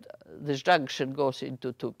have this junction goes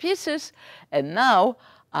into two pieces. And now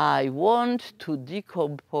I want to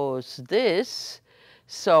decompose this.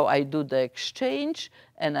 So I do the exchange,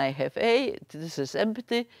 and I have A. This is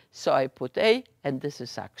empty, so I put A, and this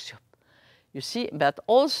is axiom. You see, but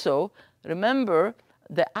also remember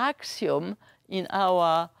the axiom in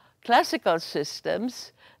our classical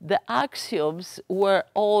systems, the axioms were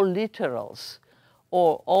all literals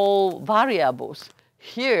or all variables.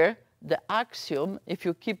 Here, the axiom, if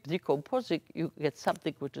you keep decomposing, you get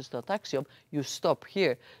something which is not axiom. You stop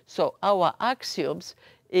here. So our axioms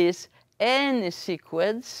is any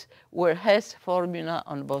sequence where has formula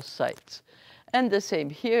on both sides. And the same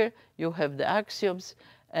here, you have the axioms.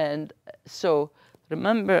 And so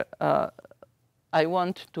remember, I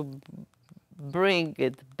want to bring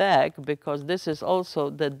it back, because this is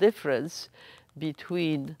also the difference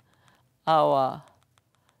between our,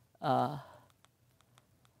 I'm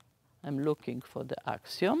looking for the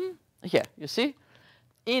axiom. Here, you see?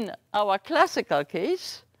 In our classical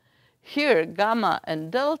case, here gamma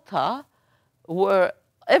and delta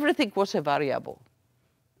everything was a variable,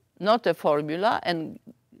 not a formula, and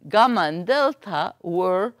gamma and delta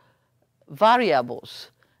were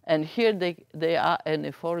variables. And here they are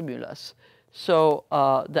any formulas. So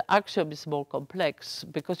the axiom is more complex,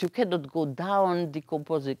 because you cannot go down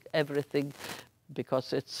decomposing everything,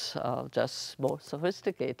 because it's just more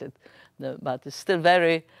sophisticated. But it's still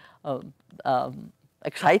very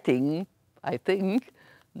exciting, I think,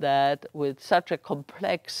 that with such a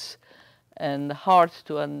complex and hard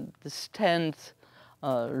to understand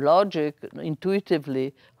logic,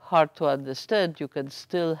 intuitively hard to understand, you can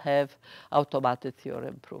still have automatic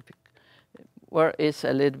theorem proving, where is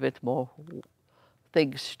a little bit more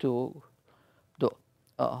things to do.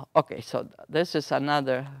 Okay, so this is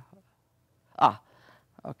another.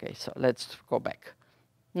 Okay, so let's go back.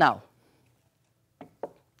 Now,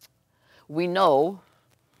 we know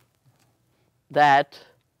that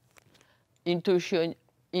in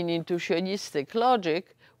intuitionistic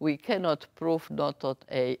logic, we cannot prove not at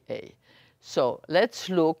AA. So let's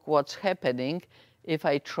look what's happening if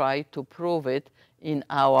I try to prove it in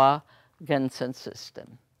our Gensen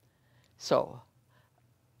system. So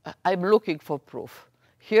I'm looking for proof.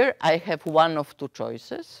 Here I have one of two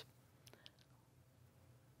choices.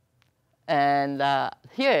 And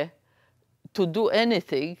here, to do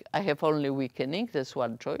anything, I have only weakening. That's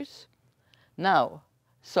one choice. Now,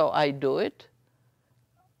 so I do it.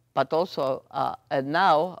 But also, and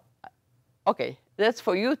now, OK, that's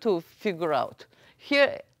for you to figure out.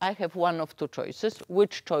 Here, I have one of two choices.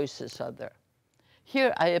 Which choices are there?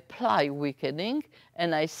 Here, I apply weakening,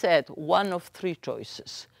 and I said one of three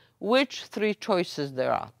choices. Which three choices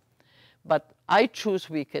there are? But I choose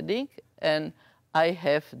weakening, and I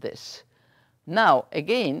have this. Now,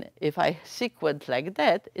 again, if I sequence like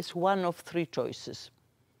that, it's one of three choices.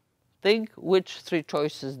 Think which three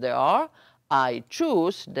choices there are. I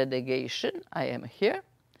choose the negation. I am here.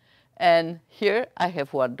 And here I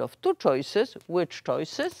have one of two choices. Which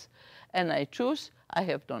choices? and I choose, I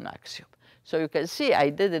have non-axiom. So you can see I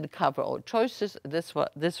didn't cover all choices.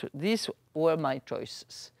 These were my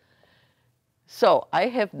choices. So I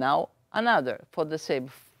have now another for the same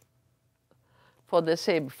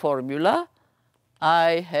formula.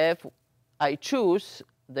 I choose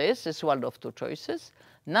this is one of two choices.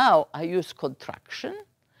 Now I use contraction.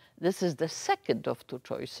 This is the second of two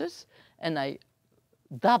choices, and I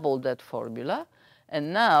double that formula.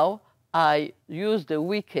 And now I use the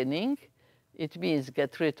weakening. It means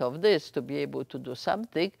get rid of this to be able to do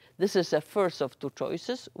something. This is the first of two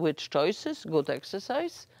choices. Which choices? Good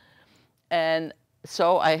exercise. And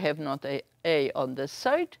so I have not a on this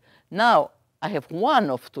side. Now I have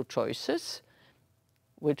one of two choices,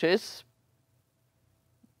 which is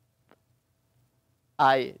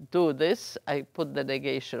I do this. I put the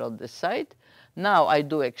negation on this side. Now I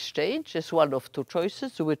do exchange. It's one of two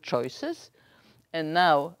choices. Which choices? And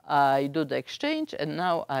now I do the exchange, and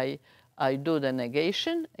now I do the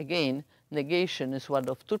negation. Again, negation is one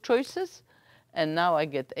of two choices. And now I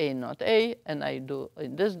get A, not A, and I do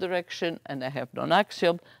in this direction, and I have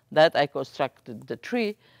non-axiom. That I constructed the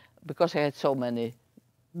tree because I had so many.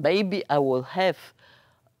 Maybe I will have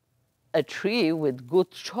a tree with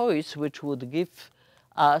good choice, which would give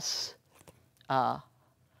us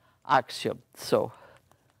axiom.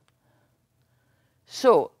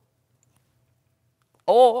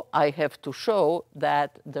 Or I have to show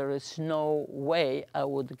that there is no way I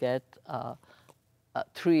would get a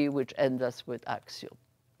tree which ends us with axiom.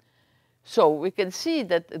 So we can see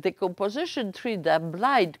that the composition tree, the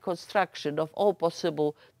blind construction of all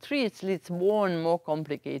possible trees, leads more and more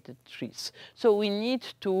complicated trees. So we need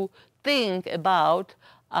to think about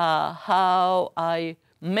how I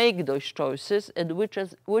make those choices and which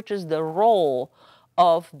is the role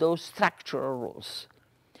of those structural rules.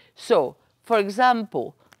 So, for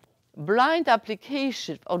example, blind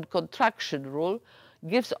application on contraction rule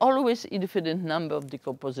gives always infinite number of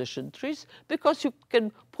decomposition trees because you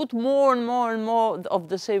can put more and more and more of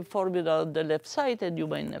the same formula on the left side and you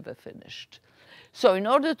may never finish. So in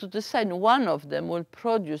order to decide one of them will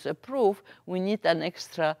produce a proof, we need an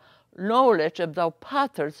extra knowledge about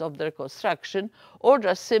patterns of their construction or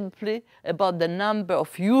just simply about the number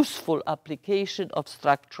of useful application of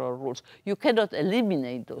structural rules. You cannot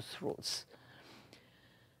eliminate those rules.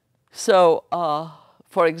 So,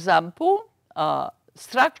 for example,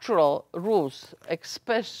 structural rules,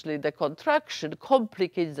 especially the contraction,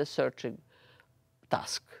 complicates the searching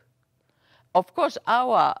task. Of course,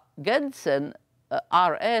 our Gensen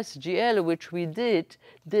RS, GL, which we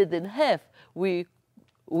didn't have. We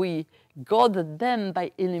got them by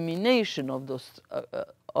elimination of those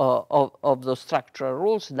structural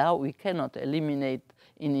rules. Now we cannot eliminate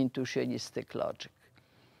in intuitionistic logic.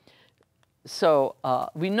 So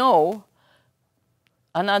we know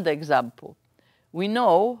another example. We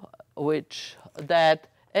know that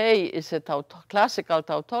A is a classical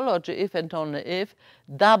tautology if and only if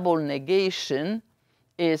double negation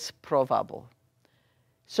is probable.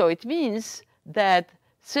 So it means that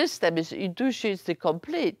system is intuitionistically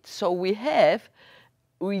complete. So we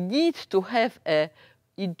need to have a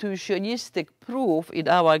intuitionistic proof in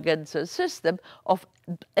our Gensen system of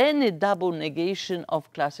any double negation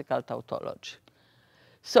of classical tautology.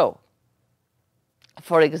 So,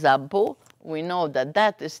 for example, we know that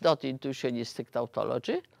that is not intuitionistic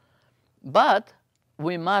tautology, but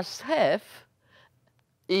we must have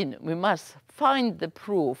we must find the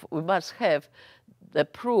proof, we must have the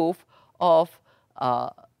proof of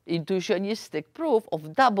intuitionistic proof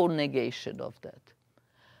of double negation of that.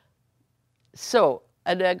 So,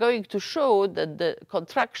 and we are going to show that the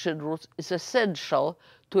contraction rule is essential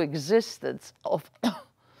to existence of,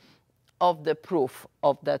 of the proof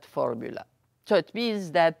of that formula. So it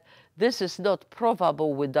means that this is not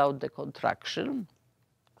provable without the contraction.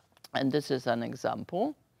 And this is an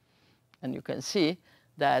example. And you can see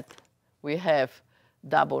that we have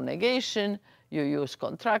double negation, you use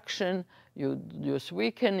contraction, you use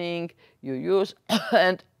weakening, you use,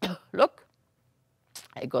 and look,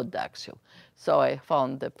 I got the axiom. So I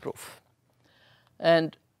found the proof.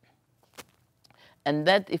 And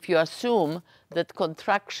that if you assume that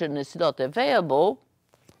contraction is not available,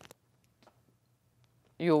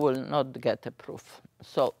 you will not get a proof.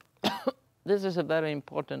 So this is a very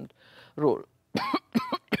important rule.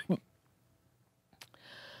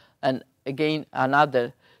 And again,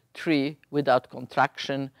 another tree without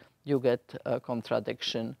contraction, you get a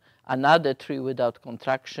contradiction. Another tree without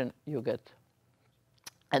contraction, you get.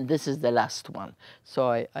 And this is the last one. So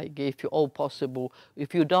I gave you all possible.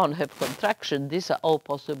 If you don't have contraction, these are all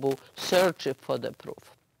possible searches for the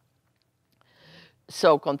proof.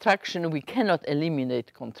 So contraction, we cannot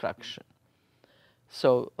eliminate contraction.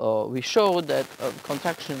 So we show that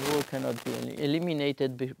contraction rule cannot be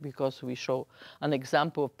eliminated because we show an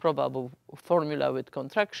example of probable formula with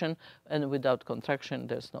contraction, and without contraction,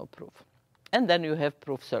 there's no proof. And then you have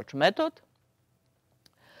proof search method.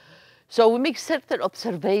 So we make certain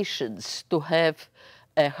observations to have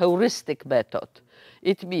a heuristic method.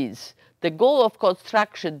 It means the goal of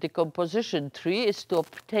construction decomposition tree is to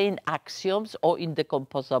obtain axioms or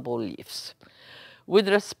indecomposable leaves. With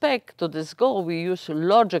respect to this goal, we use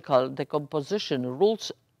logical decomposition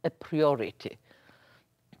rules a priority.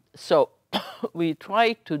 So we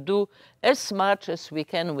try to do as much as we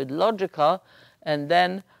can with logical, and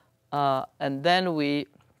then we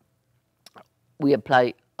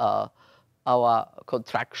apply our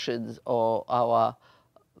contractions or our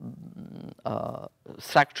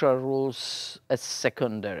structural rules as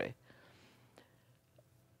secondary.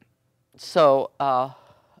 So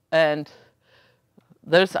and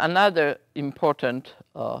there's another important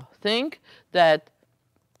thing, that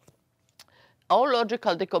all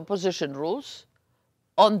logical decomposition rules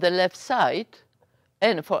on the left side,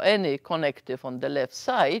 and for any connective on the left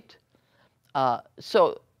side,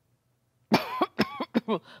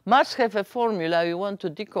 must have a formula you want to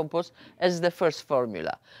decompose as the first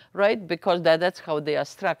formula, right? Because that's how they are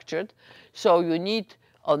structured. So you need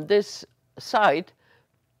on this side,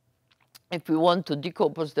 if we want to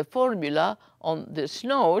decompose the formula on this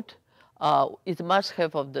node, it must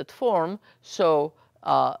have of that form. So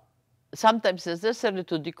sometimes it's necessary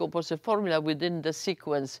to decompose a formula within the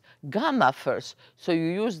sequence gamma first. So you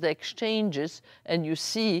use the exchanges and you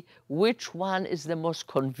see which one is the most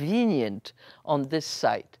convenient on this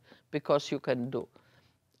side, because you can do.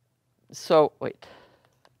 So wait.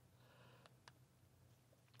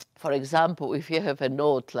 For example, if you have a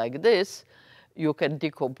node like this, you can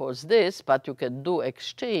decompose this, but you can do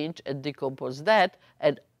exchange and decompose that,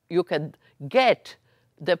 and you can get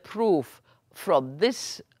the proof from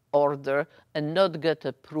this order and not get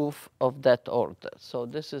a proof of that order. So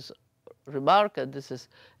this is remark, and this is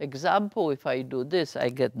example. If I do this, I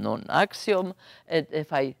get non-axiom, and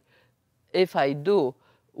if I do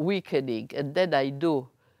weakening, and then I do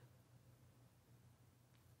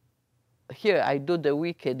here, I do the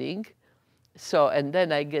weakening. So, and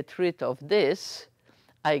then I get rid of this,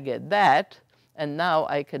 I get that, and now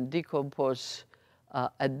I can decompose,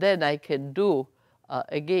 and then I can do,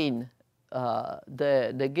 again,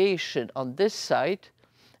 the negation on this side,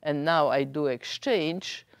 and now I do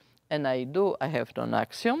exchange, and I have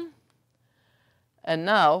non-axiom. And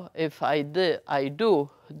now, if I do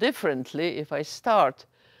differently, if I start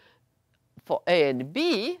for A and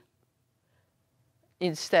B,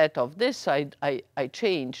 instead of this, I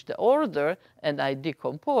change the order and I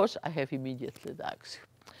decompose, I have immediately the axiom.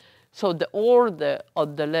 So the order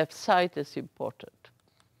on the left side is important.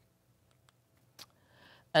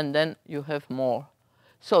 And then you have more.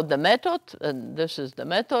 So the method, and this is the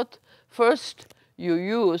method, first you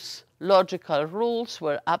use logical rules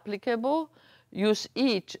where applicable, use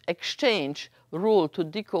each exchange rule to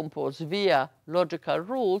decompose via logical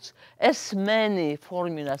rules as many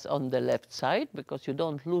formulas on the left side, because you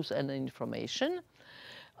don't lose any information.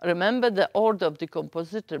 Remember, the order of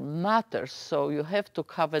decompositor matters, so you have to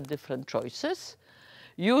cover different choices.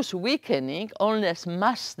 Use weakening only as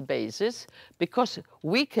must basis, because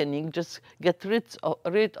weakening just gets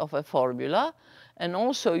rid of a formula, and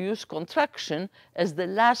also use contraction as the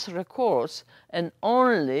last recourse and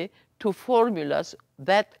only to formulas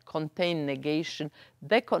that contain negation.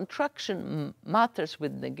 The contraction matters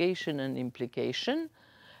with negation and implication.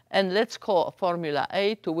 And let's call formula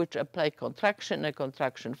A, to which apply contraction, a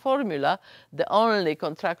contraction formula. The only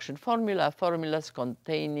contraction formula are formulas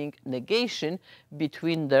containing negation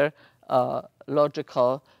between their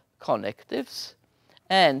logical connectives.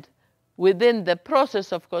 And within the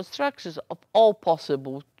process of constructions of all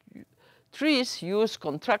possible trees, use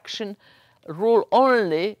contraction rule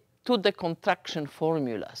only to the contraction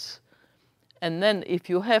formulas. And then if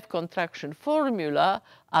you have contraction formula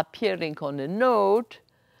appearing on a node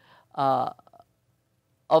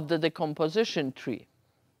of the decomposition tree.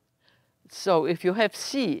 So if you have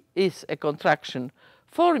C is a contraction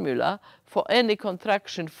formula, for any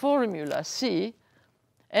contraction formula C,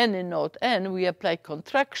 any node N, we apply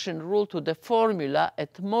contraction rule to the formula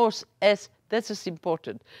at most S. This is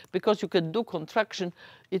important, because you can do contraction.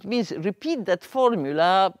 It means repeat that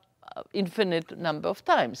formula infinite number of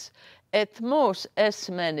times, at most as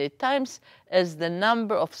many times as the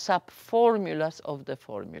number of sub-formulas of the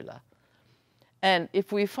formula. And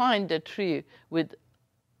if we find a tree with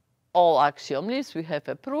all axiom leaves, we have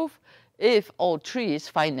a proof. If all tree is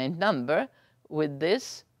finite number, with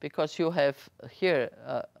this, because you have here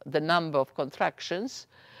the number of contractions,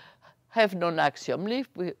 have non-axiom leaf.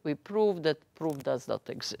 We prove that proof does not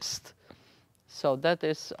exist. So that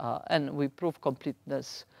is, and we prove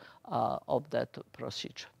completeness of that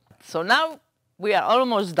procedure. So now we are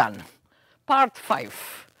almost done. Part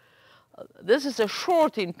 5. This is a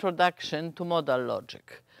short introduction to modal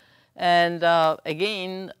logic. And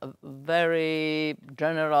again, a very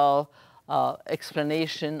general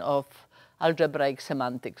explanation of algebraic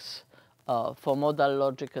semantics for modal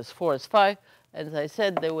logic as 4 as 5. As I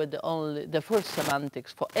said, they were the first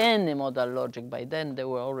semantics for any modal logic. By then, there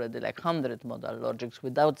were already like 100 modal logics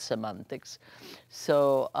without semantics.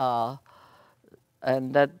 So,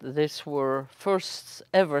 and that these were first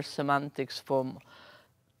ever semantics for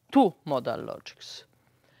 2 modal logics.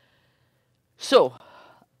 So,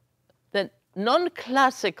 the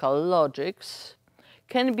non-classical logics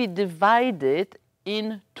can be divided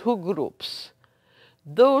in 2 groups.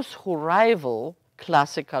 Those who rival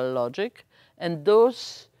classical logic and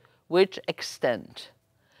those which extend,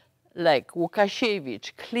 like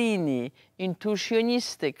Łukasiewicz, Kleene,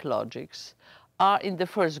 intuitionistic logics are in the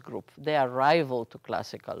first group. They are rival to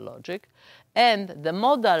classical logic. And the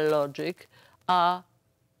modal logic are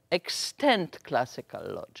extend classical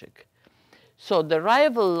logic. So the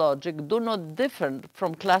rival logic do not differ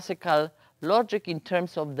from classical logic in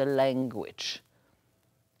terms of the language.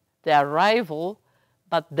 They are rival,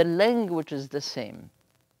 but the language is the same.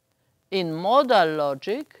 In modal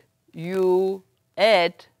logic, you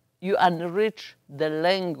enrich the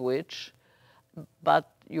language,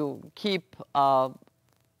 but you keep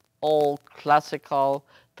all classical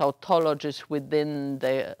tautologies within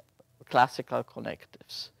the classical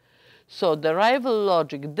connectives. So the rival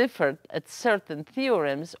logic differed at certain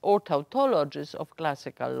theorems or tautologies of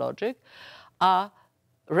classical logic are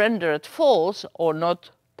rendered false or not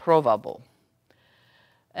provable.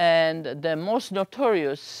 And the most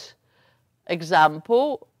notorious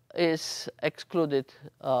example is excluded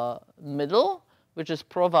middle, which is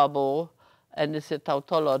probable, and it's a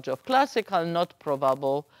tautology of classical, not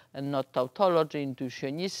probable, and not tautology,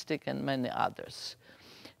 intuitionistic, and many others.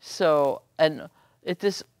 So, and it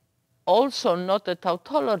is also not a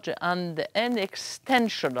tautology under any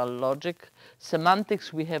extensional logic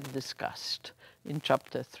semantics we have discussed in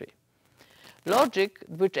chapter 3. Logic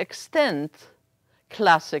which extend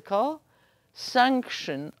classical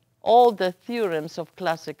sanction all the theorems of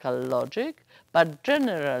classical logic, but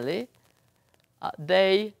generally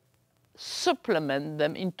they supplement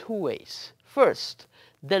them in 2 ways. First,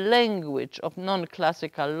 the language of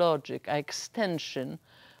non-classical logic are extension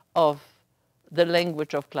of the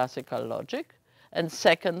language of classical logic. And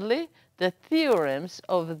secondly, the theorems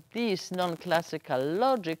of these non-classical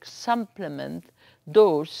logic supplement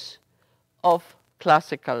those of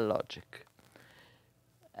classical logic.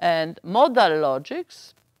 And modal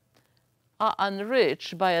logics are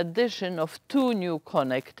enriched by addition of 2 new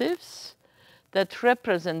connectives that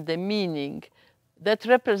represent the meaning of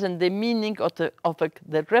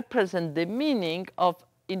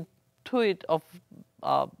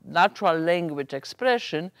natural language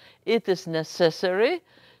expression. It is necessary.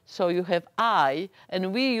 So you have I,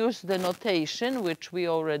 and we use the notation which we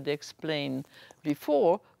already explained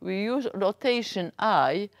before. We use notation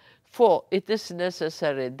I for it is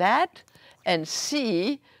necessary that, and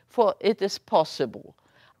C for it is possible.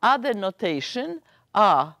 Other notation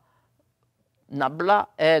are nabla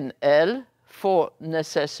and L for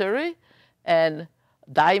necessary, and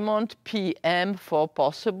diamond PM for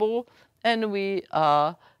possible, and we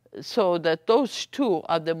so that those 2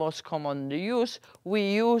 are the most commonly used.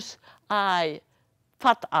 We use I,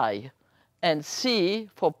 fat I, and C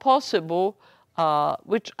for possible,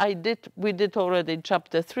 which we did already in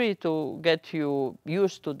chapter 3 to get you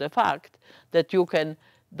used to the fact that you can,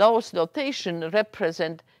 those notation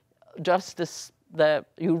represent just this,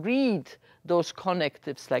 you read those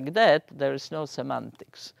connectives like that, there is no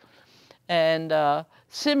semantics. And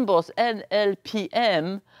symbols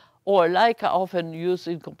NLPM, or like I often use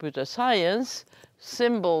in computer science,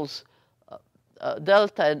 symbols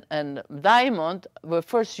delta and diamond were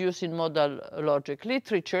first used in modal logic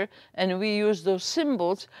literature, and we use those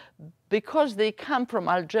symbols because they come from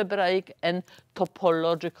algebraic and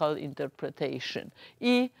topological interpretation.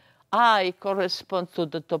 I corresponds to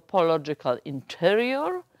the topological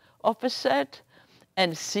interior of a set,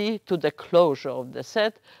 and C to the closure of the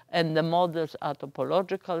set, and the models are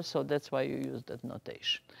topological, so that's why you use that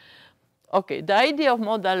notation. Okay, the idea of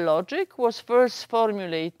modal logic was first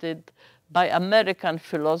formulated by American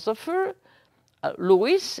philosopher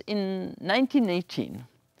Lewis in 1918.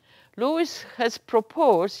 Lewis has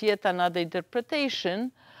proposed yet another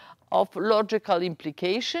interpretation of logical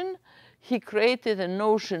implication, he created a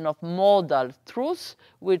notion of modal truth,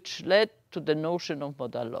 which led to the notion of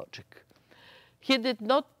modal logic. He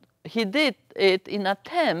did it in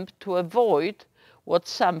attempt to avoid what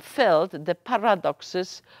some felt the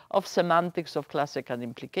paradoxes of semantics of classical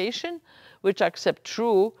implication, which accept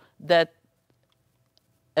true that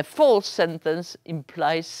a false sentence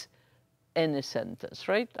implies any sentence,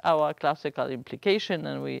 right? Our classical implication,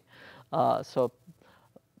 and we,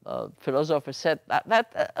 philosophers said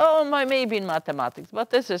that maybe in mathematics, but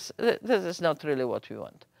this is not really what we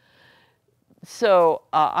want. So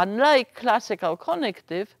unlike classical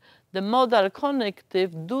connective, the modal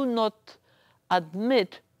connective do not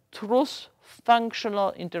admit truth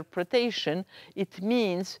functional interpretation. It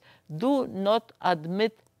means do not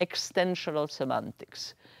admit extensional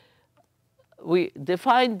semantics. We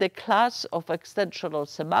defined the class of extensional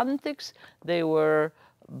semantics. They were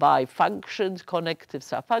by functions,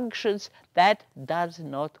 connectives are functions. That does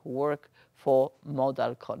not work for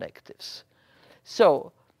modal connectives.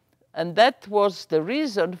 So, and that was the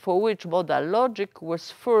reason for which modal logic was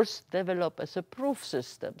first developed as a proof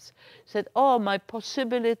systems. Said, oh, my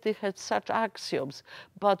possibility has such axioms,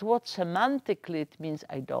 but what semantically it means,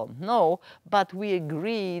 I don't know. But we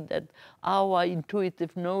agree that our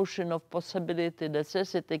intuitive notion of possibility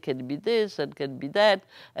necessity can be this and can be that,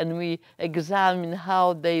 and we examine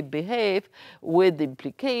how they behave with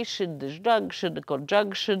implication, disjunction,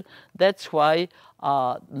 conjunction. That's why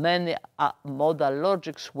many modal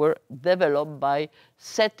logics were developed by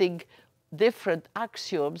setting different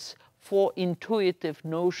axioms for intuitive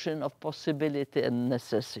notion of possibility and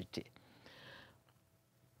necessity.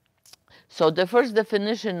 So the first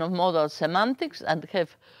definition of modal semantics and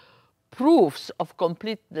have proofs of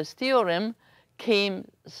completeness theorem came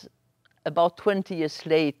about 20 years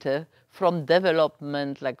later from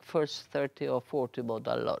development, like first 30 or 40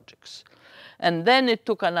 modal logics. And then it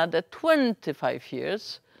took another 25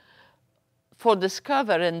 years for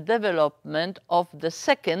discovery and development of the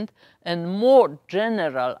second and more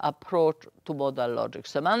general approach to modal logic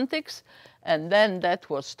semantics. And then that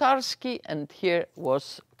was Starsky, and here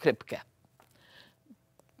was Kripke.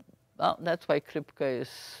 Well, that's why Kripke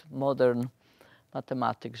is modern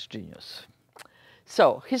mathematics genius.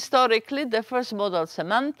 So historically, the first modal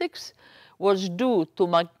semantics was due to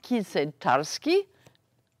McKinsey and Tarski,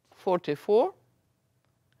 44.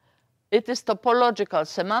 It is topological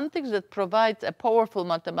semantics that provides a powerful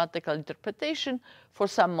mathematical interpretation for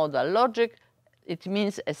some modal logic. It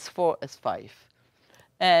means S4, S5.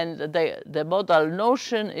 And the modal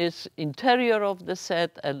notion is interior of the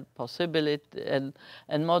set, and possibility, and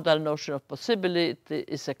modal notion of possibility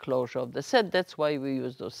is a closure of the set. That's why we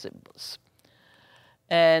use those symbols.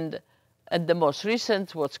 And the most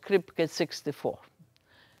recent was Kripke 64.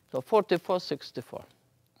 So 44, 64.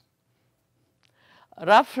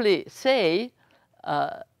 Roughly say,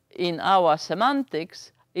 in our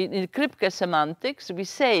semantics, in Kripke semantics, we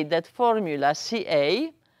say that formula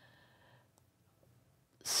CA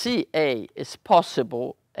is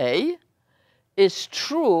possible A, is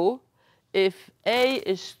true if A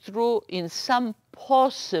is true in some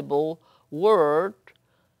possible world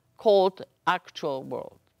called actual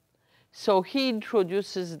world. So he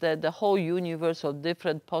introduces the whole universe of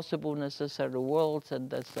different possible necessary worlds, and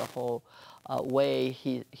that's the whole way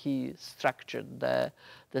he structured the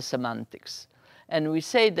semantics. And we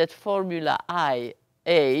say that formula A,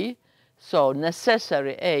 so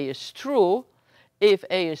necessary A is true if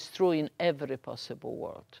A is true in every possible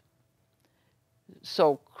world.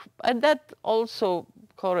 So, and that also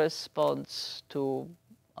corresponds to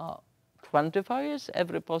quantifiers,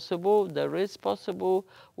 every possible, there is possible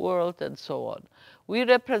world, and so on. We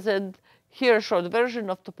represent here a short version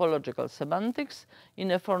of topological semantics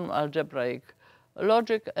in a form of algebraic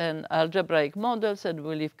logic and algebraic models, and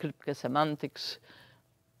we leave Kripke semantics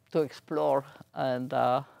to explore. And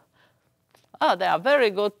they are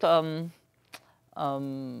very good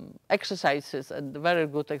exercises and very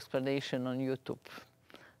good explanation on YouTube.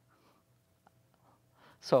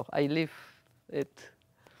 So I leave it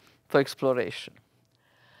for exploration.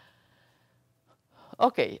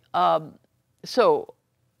 Okay, so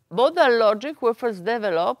modal logic was first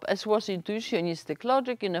developed, as was intuitionistic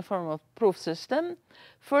logic, in a form of proof system.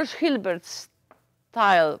 First Hilbert's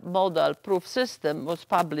style modal proof system was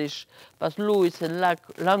published by Lewis and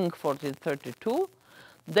Langford in 1932.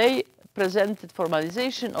 They presented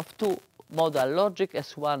formalization of two modal logic,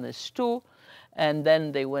 S1, S2, and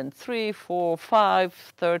then they went 3, 4, 5,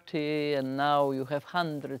 30, and now you have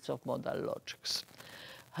hundreds of modal logics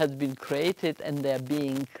had been created, and they're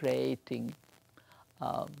being creating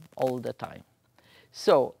all the time.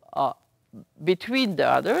 So between the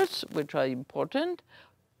others, which are important,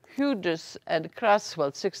 Hughes and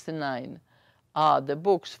Craswell, 69, are the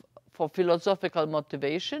books for philosophical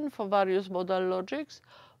motivation for various modal logics.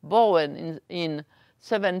 Bowen in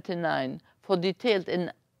 79 for detailed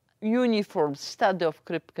and uniform study of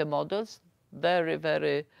Kripke models. Very,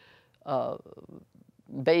 very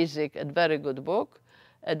basic and very good book.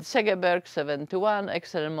 And Segeberg, 71,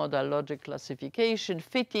 excellent modal logic classification.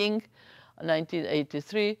 Fitting,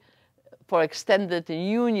 1983, for extended and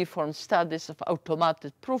uniform studies of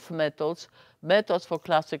automated proof methods, methods for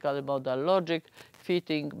classical modal logic.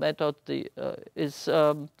 Fitting method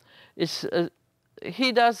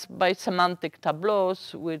he does by semantic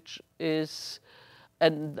tableaus, which is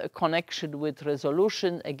a connection with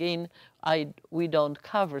resolution. Again, we don't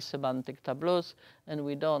cover semantic tableaus, and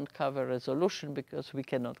we don't cover resolution because we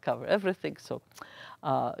cannot cover everything. So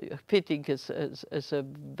fitting is a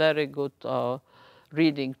very good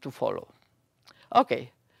reading to follow.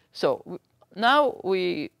 Okay, so now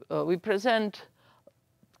we present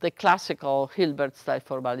the classical Hilbert-style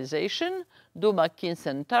formalization, Duma, Kins,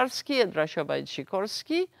 and Tarski, and Rashowa and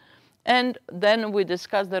Sikorski. And then we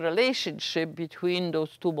discuss the relationship between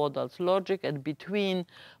those two modals logic and between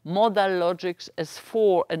modal logics as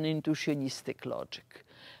for an intuitionistic logic,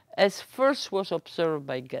 as first was observed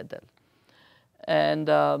by Gödel. And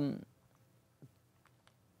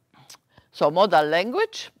so modal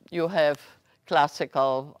language, you have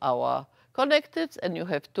classical, our connectives, and you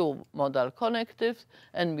have two modal connectives,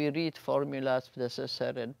 and we read formulas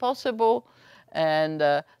necessary and possible. And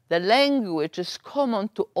the language is common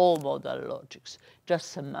to all modal logics.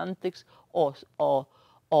 Just semantics or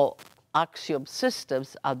axiom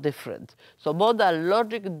systems are different. So modal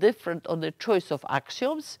logic different on the choice of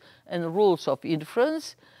axioms and rules of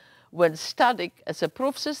inference when static as a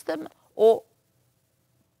proof system or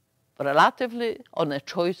relatively on a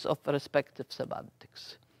choice of respective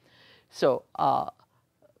semantics. So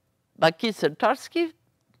by Kins and Tarski,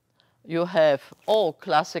 you have all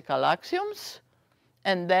classical axioms,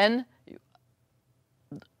 and then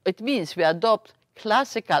it means we adopt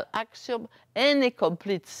classical axiom, any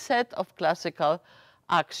complete set of classical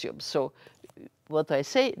axioms. So what I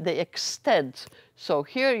say, they extend. So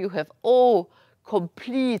here you have all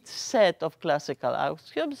complete set of classical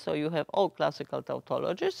axioms. So you have all classical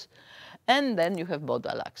tautologies, and then you have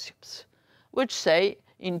modal axioms, which say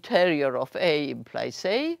interior of A implies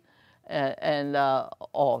A,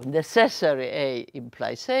 or necessary A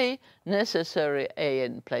implies A, necessary A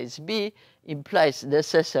implies B, implies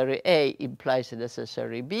necessary A implies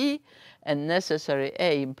necessary B, and necessary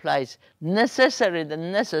A implies necessary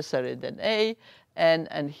then A,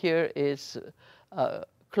 and here is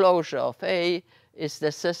closure of A is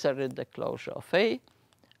necessary the closure of A,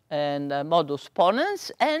 and modus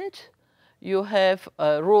ponens, and you have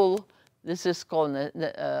a rule. This is called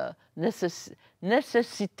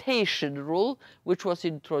necessitation rule, which was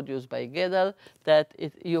introduced by Gödel, that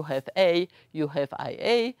you have A, you have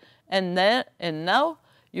IA, and now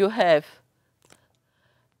you have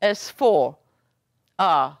S4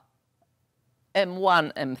 are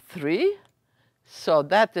M1, M3, so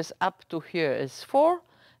that is up to here S4,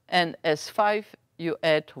 and S5 you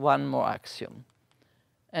add one more axiom,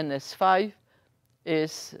 and S5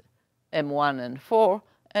 is M1 and 4,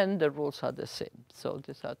 and the rules are the same. So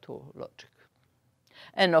these are two logic.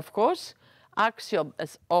 And of course, axiom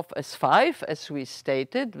of S5, as we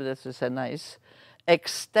stated, this is a nice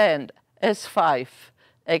extend S5,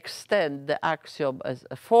 extend the axiom as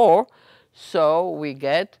a 4, so we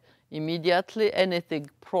get immediately anything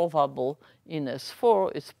probable in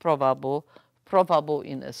S4 is probable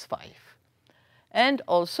in S5. And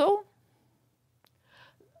also,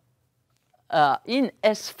 in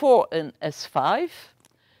S4 and S5,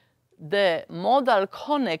 the modal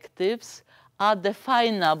connectives are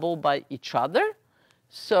definable by each other.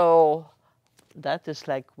 So that is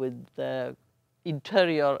like with the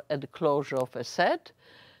interior and closure of a set.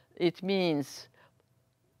 It means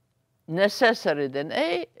necessary then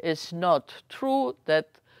A is not true that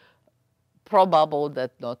probable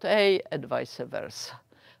that not A, and vice versa.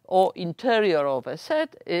 Or interior of a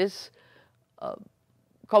set is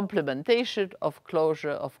complementation of closure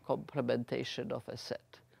of complementation of a set.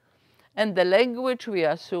 And the language, we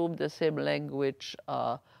assume the same language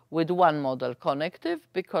with one modal connective,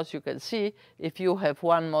 because you can see if you have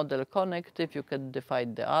one modal connective, you can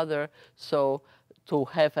define the other. So to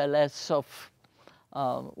have a less of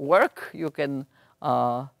work, you can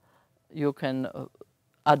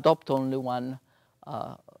adopt only one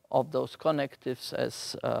of those connectives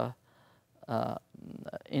as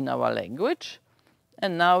in our language.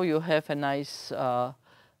 And now you have a nice,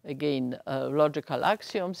 again, logical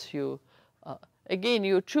axioms. You again,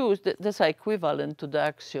 you choose, these are equivalent to the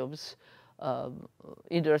axioms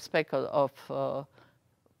in respect of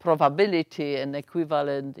probability and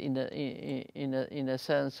equivalent in a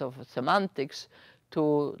sense of semantics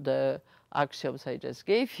to the axioms I just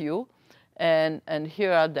gave you. And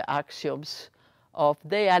here are the axioms of,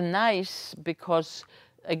 they are nice because,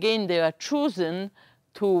 again, they are chosen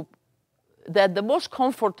to, they're the most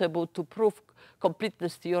comfortable to prove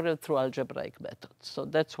completeness theorem through algebraic methods. So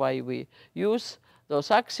that's why we use those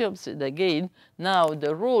axioms. And again, now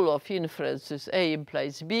the rule of inference is A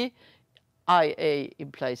implies B, IA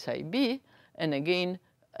implies IB, and again,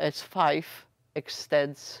 S5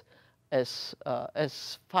 extends as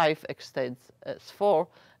 5 extends as 4,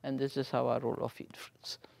 and this is our rule of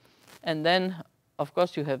inference. And then, of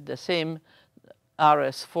course, you have the same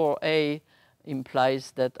RS4A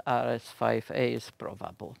implies that RS5A is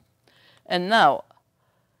probable. And now,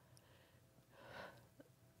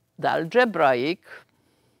 the algebraic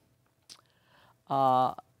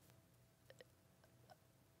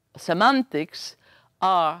semantics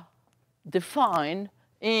are defined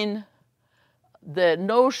in the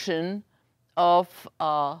notion of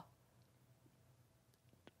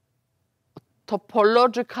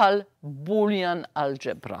topological Boolean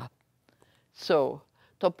algebra. So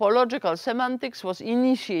topological semantics was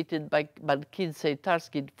initiated by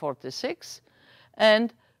Kinsey-Tarski in 1946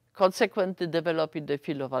 and consequently developed in the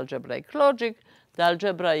field of algebraic logic. The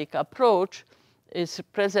algebraic approach is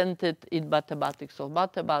presented in Mathematics of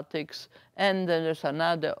Mathematics, and then there's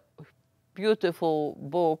another beautiful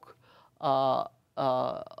book of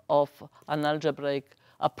an algebraic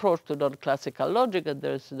approach to non-classical logic, and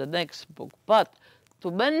there's the next book. But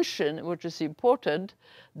to mention, which is important,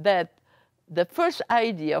 that the first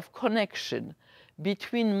idea of connection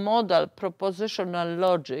between modal propositional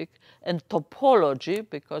logic and topology,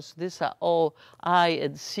 because these are all I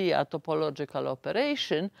and C are topological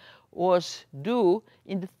operation, was due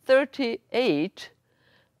in 1938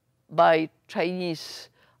 by Chinese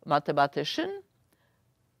mathematician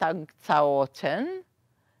Tang Cao Chen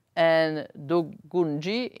and Du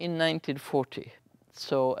Gunji in 1940.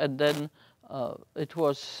 So, and then it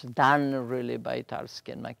was done really by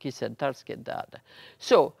Tarski and Makis and Tarski and the other.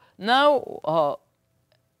 So now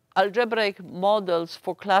algebraic models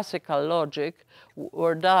for classical logic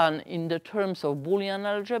were done in the terms of Boolean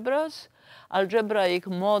algebras. Algebraic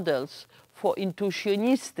models for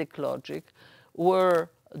intuitionistic logic were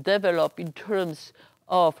developed in terms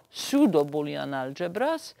of pseudo-Boolean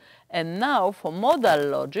algebras. And now for modal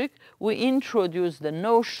logic, we introduce the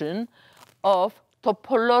notion of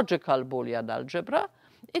topological Boolean algebra.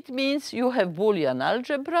 It means you have Boolean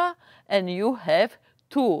algebra and you have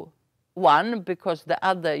one, because the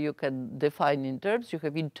other you can define in terms. You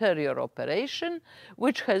have interior operation,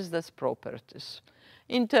 which has these properties.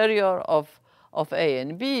 Interior of A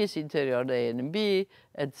and B is interior A and B,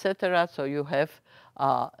 etc. So you have,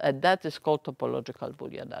 and that is called topological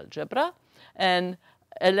Boolean algebra. And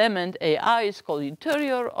element AI is called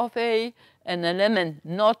interior of A, and element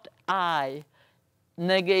not I,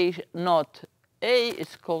 negation not A,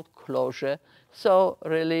 is called closure. So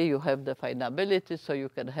really you have definability, so you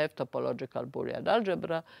can have topological Boolean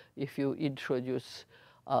algebra if you introduce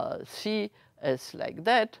C as like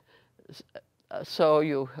that. So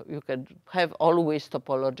you can have always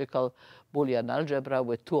topological Boolean algebra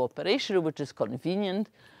with two operations, which is convenient.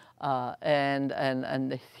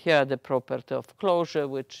 And here are the property of closure,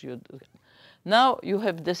 which you do. Now you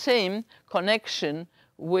have the same connection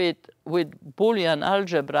with Boolean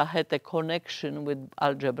algebra had a connection with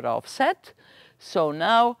algebra of set. So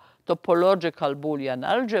now topological Boolean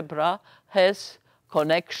algebra has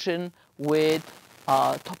connection with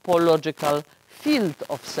topological field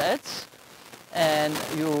of sets, and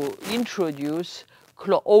you introduce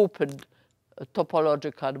open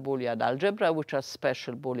topological Boolean algebra, which are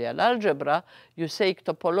special Boolean algebra. You say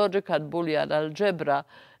topological Boolean algebra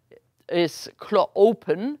is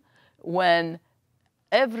open when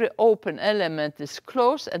every open element is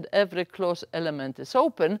closed and every closed element is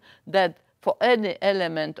open, that for any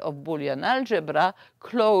element of Boolean algebra,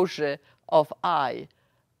 closure of I,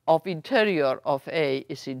 of interior of A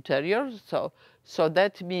is interior. So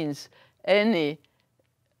that means any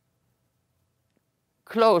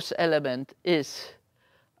closed element is,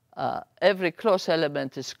 every closed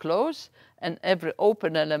element is closed and every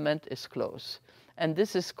open element is closed. And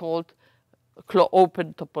this is called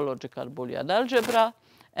open topological Boolean algebra.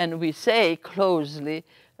 And we say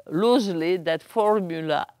loosely that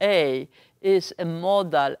formula A is a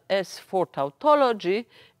modal S4 tautology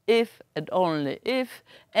if and only if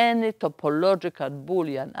any topological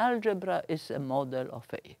Boolean algebra is a model of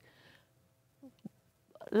A.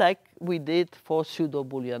 like we did for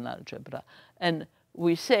pseudo-Boolean algebra. And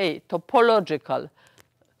we say topological.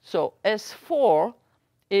 So S4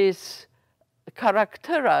 is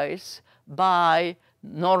characterized by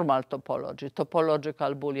normal topology,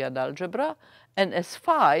 topological Boolean algebra, and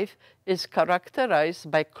S5 is characterized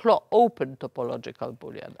by open topological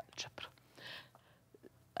Boolean algebra.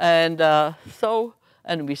 And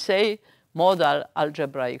and we say modal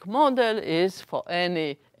algebraic model is for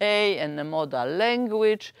any A and a modal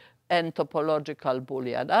language, and topological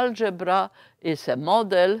Boolean algebra is a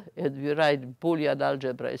model, and we write Boolean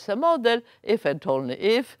algebra is a model if and only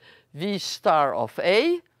if V star of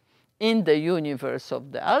A in the universe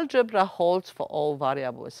of the algebra holds for all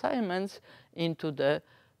variable assignments into the,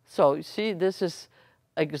 so you see this is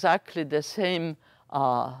exactly the same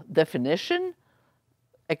definition,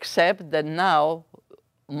 except that now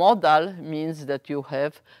modal means that you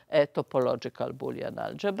have a topological Boolean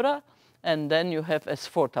algebra, and then you have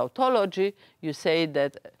S4 tautology. You say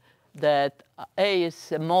that A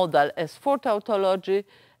is a modal S4 tautology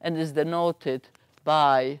and is denoted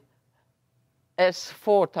by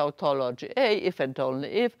S4 tautology A if and only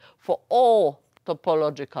if for all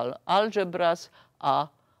topological algebras are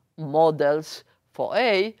models for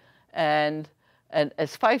A, and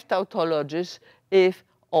S5 tautologies if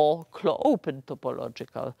all open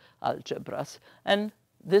topological algebras. And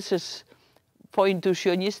this is for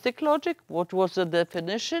intuitionistic logic. What was the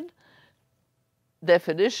definition?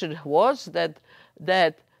 Definition was that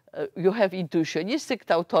you have intuitionistic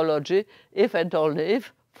tautology if and only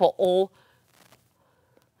if for all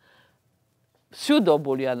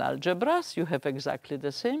pseudo-Boolean algebras, you have exactly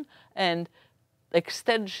the same, and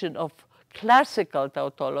extension of classical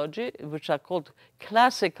tautology, which are called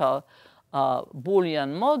classical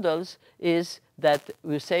Boolean models, is that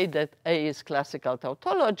we say that A is classical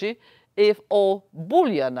tautology if all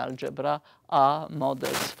Boolean algebra are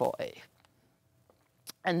models for A.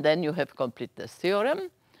 And then you have completeness theorem.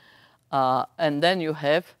 And then you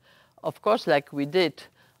have, of course, like we did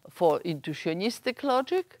for intuitionistic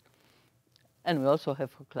logic, and we also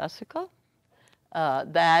have for classical,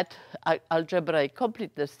 that algebraic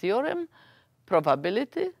completeness theorem,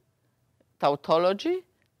 probability, tautology,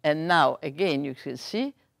 and now, again, you can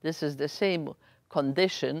see this is the same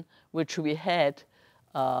condition which we had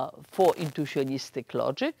for intuitionistic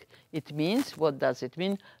logic. It means, what does it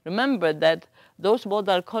mean? Remember that those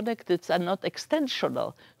modal connecteds are not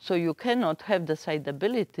extensional, so you cannot have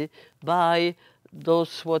decidability by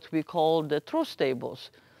those what we call the truth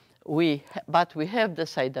tables. But we have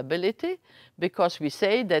decidability because we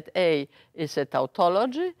say that A is a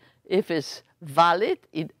tautology if it's valid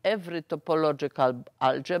in every topological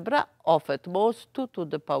algebra of at most 2 to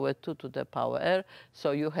the power 2 to the power r.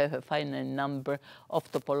 So you have a finite number of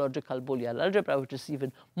topological Boolean algebra, which is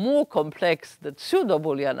even more complex than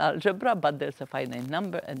pseudo-Boolean algebra, but there's a finite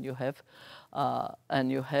number, and you have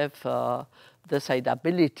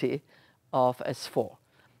decidability of S4.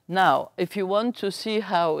 Now, if you want to see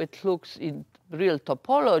how it looks in real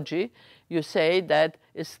topology, you say that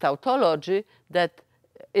it's tautology that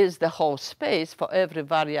is the whole space for every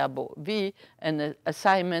variable V and an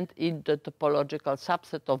assignment in the topological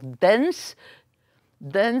subset of dense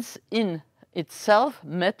in itself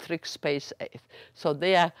metric space A. So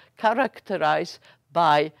they are characterized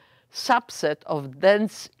by subset of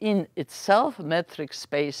dense in itself metric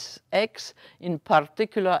space X, in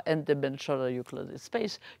particular n-dimensional Euclidean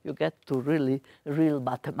space. You get to really real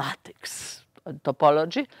mathematics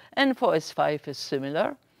topology, and for S5 is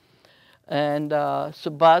similar. And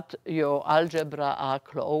but your algebra are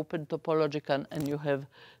open topological, and you have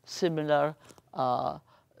similar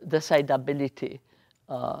decidability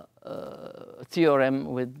theorem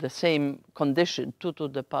with the same condition, 2 to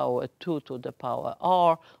the power 2 to the power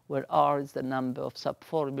r, where r is the number of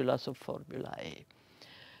subformulas of formula A.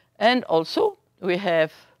 And also we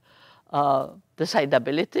have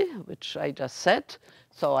decidability, which I just said.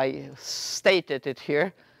 So I stated it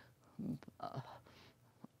here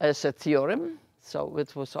as a theorem. So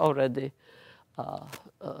it was already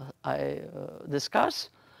discussed.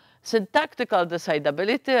 Syntactical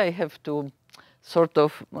decidability, I have to sort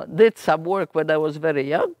of did some work when I was very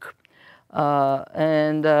young.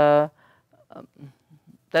 And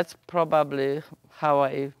that's probably how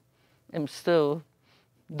I am still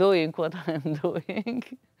doing what I'm doing,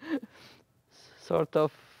 sort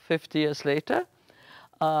of 50 years later.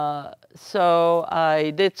 So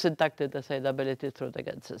I did syntactic decidability through the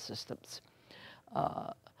Gensel systems.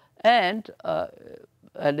 And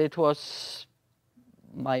it was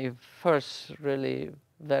my first really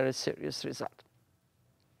very serious result.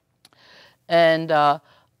 And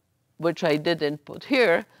which I didn't put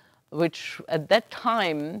here, which at that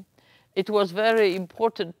time, it was very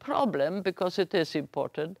important problem, because it is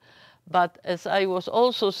important. But as I was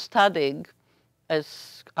also studying,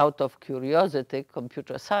 as out of curiosity,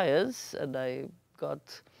 computer science, and I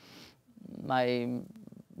got my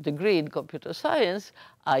degree in computer science,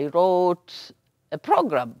 I wrote a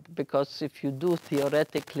program, because if you do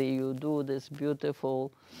theoretically, you do this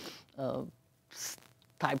beautiful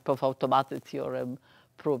type of automated theorem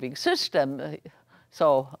proving system.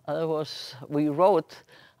 So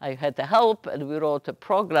I had the help, and we wrote a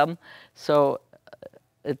program. So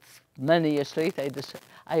it's many years later,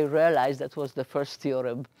 I realized that was the first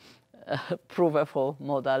theorem provable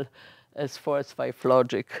model as 4S5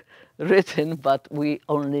 logic written, but we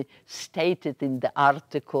only stated in the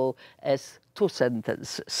article as 2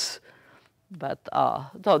 sentences. But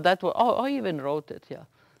no, that was, I even wrote it, yeah.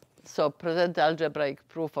 So present algebraic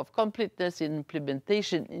proof of completeness in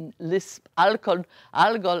implementation in Lisp Algol,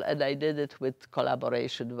 and I did it with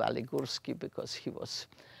collaboration with Ali Gursky, because he was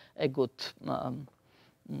a good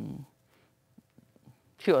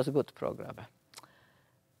programmer.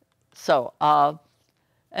 So,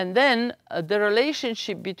 and then the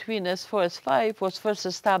relationship between S4 and S5 was first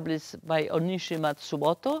established by Onishi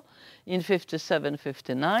Matsumoto in 57,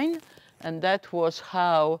 59. And that was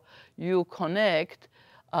how you connect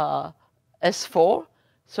S4.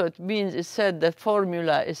 So it means it said the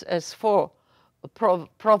formula is S4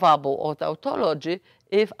 probable tautology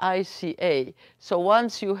if ICA. So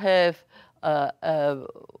once you have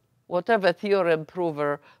whatever theorem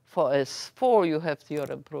prover for S4, you have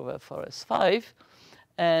theorem prover for S5.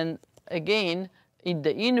 And again, in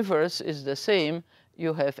the inverse is the same.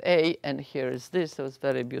 You have A, and here is this. That was a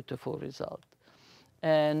very beautiful result.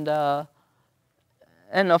 And of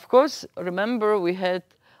course, remember we had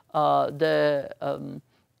the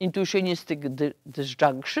intuitionistic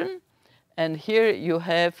disjunction. And here you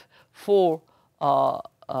have 4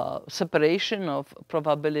 separation of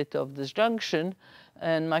probability of disjunction.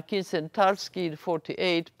 And McKinsey and Tarski in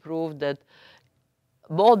 48 proved that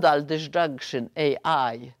modal disjunction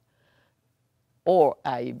AI or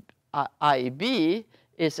IB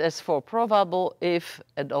is S4 probable if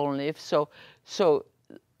and only if. So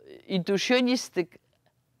intuitionistic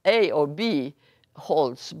A or B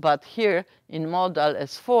holds, but here in modal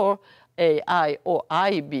S4, AI or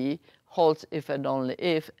IB holds if and only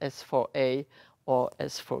if S4A or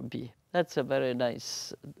S4B. That's a very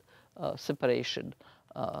nice separation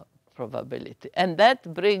probability. And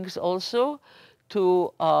that brings also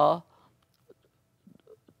to the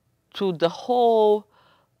whole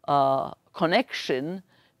connection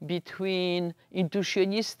between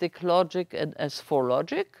intuitionistic logic and S4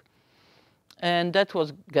 logic. And that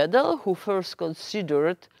was Gödel who first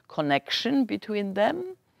considered connection between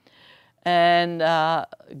them. And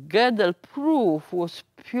Gödel proof was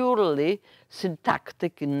purely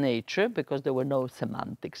syntactic in nature, because there were no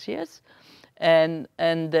semantics, yes. And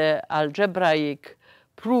the algebraic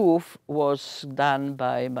proof was done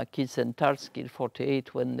by McKinsey and Tarski in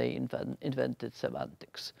 48 when they invented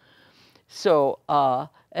semantics. So,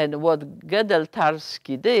 and what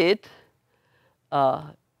Gödel-Tarski did,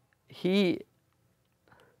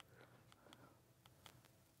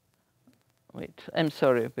 wait, I'm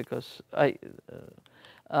sorry, because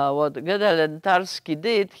what Gödel and Tarski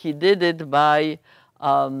did, he did it by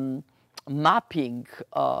mapping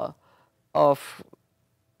of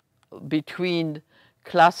between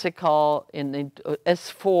classical and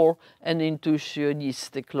S4 and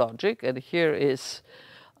intuitionistic logic. And here is,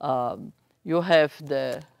 you have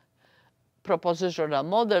the propositional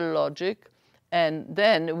model logic, and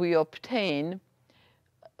then we obtain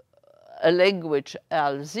a language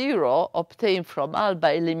L0 obtained from L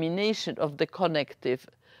by elimination of the connective,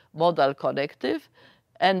 modal connective,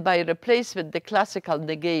 and by replacement the classical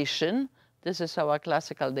negation. This is our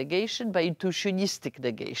classical negation by intuitionistic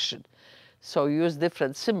negation. So use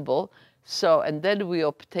different symbol. So, and then we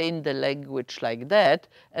obtain the language like that.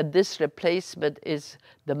 And this replacement is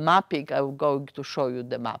the mapping. I'm going to show you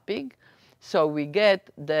the mapping. So we get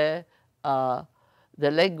the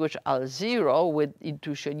language L0 with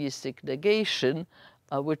intuitionistic negation,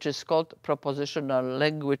 which is called propositional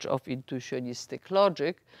language of intuitionistic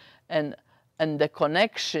logic. And the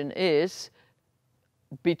connection is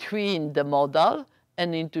between the modal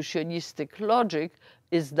and intuitionistic logic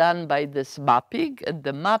is done by this mapping, and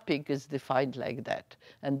the mapping is defined like that.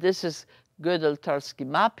 And this is Gödel-Tarski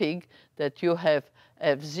mapping, that you have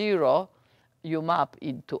F0, you map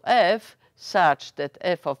into F, such that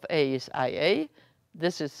F of A is IA.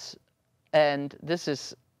 This is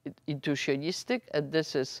intuitionistic, and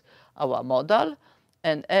this is our model.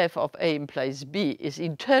 And F of A implies B is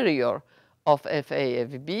interior of FA,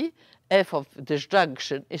 FB. F of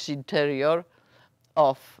disjunction is interior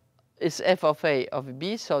of, is F of A of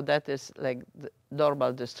B, so that is like the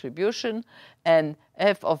normal distribution. And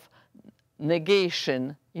F of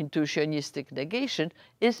negation, intuitionistic negation,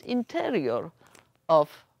 is interior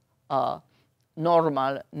of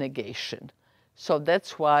normal negation. So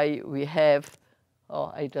that's why we have,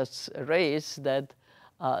 I just erased that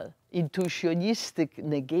intuitionistic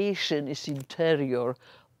negation is interior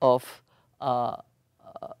of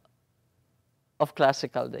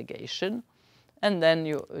classical negation. And then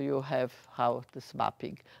you have how this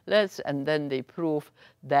mapping leads, and then they prove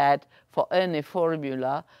that for any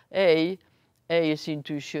formula A is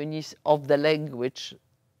intuitionist of the language,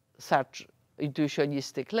 such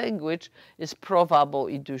intuitionistic language is provable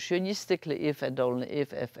intuitionistically if and only if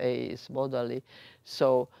FA is modally.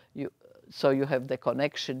 So you have the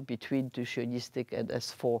connection between intuitionistic and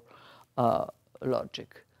S4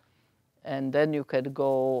 logic. And then you can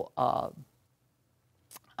go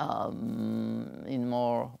in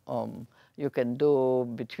more, you can do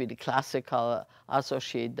between classical,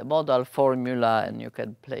 associate the modal formula, and you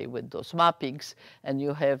can play with those mappings. And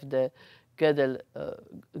you have the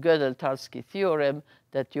Gödel-Tarski theorem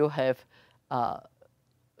that you have,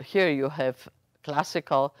 here you have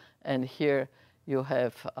classical, and here you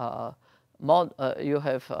have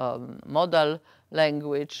modal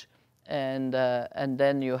language, and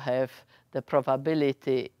then you have the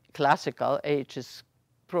probability classical, H is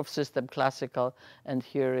proof system classical, and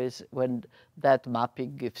here is when that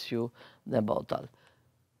mapping gives you the modal.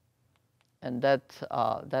 And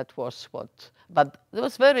that was what, but it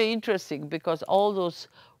was very interesting because all those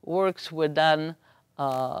works were done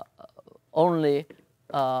only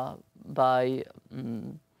by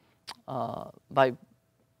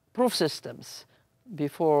proof systems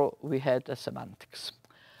before we had the semantics.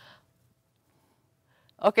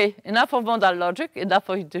 Okay, enough of modal logic, enough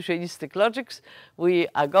of intuitionistic logics. We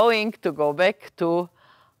are going to go back to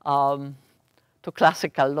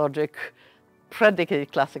classical logic,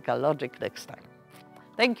 predicate classical logic next time.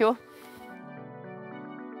 Thank you.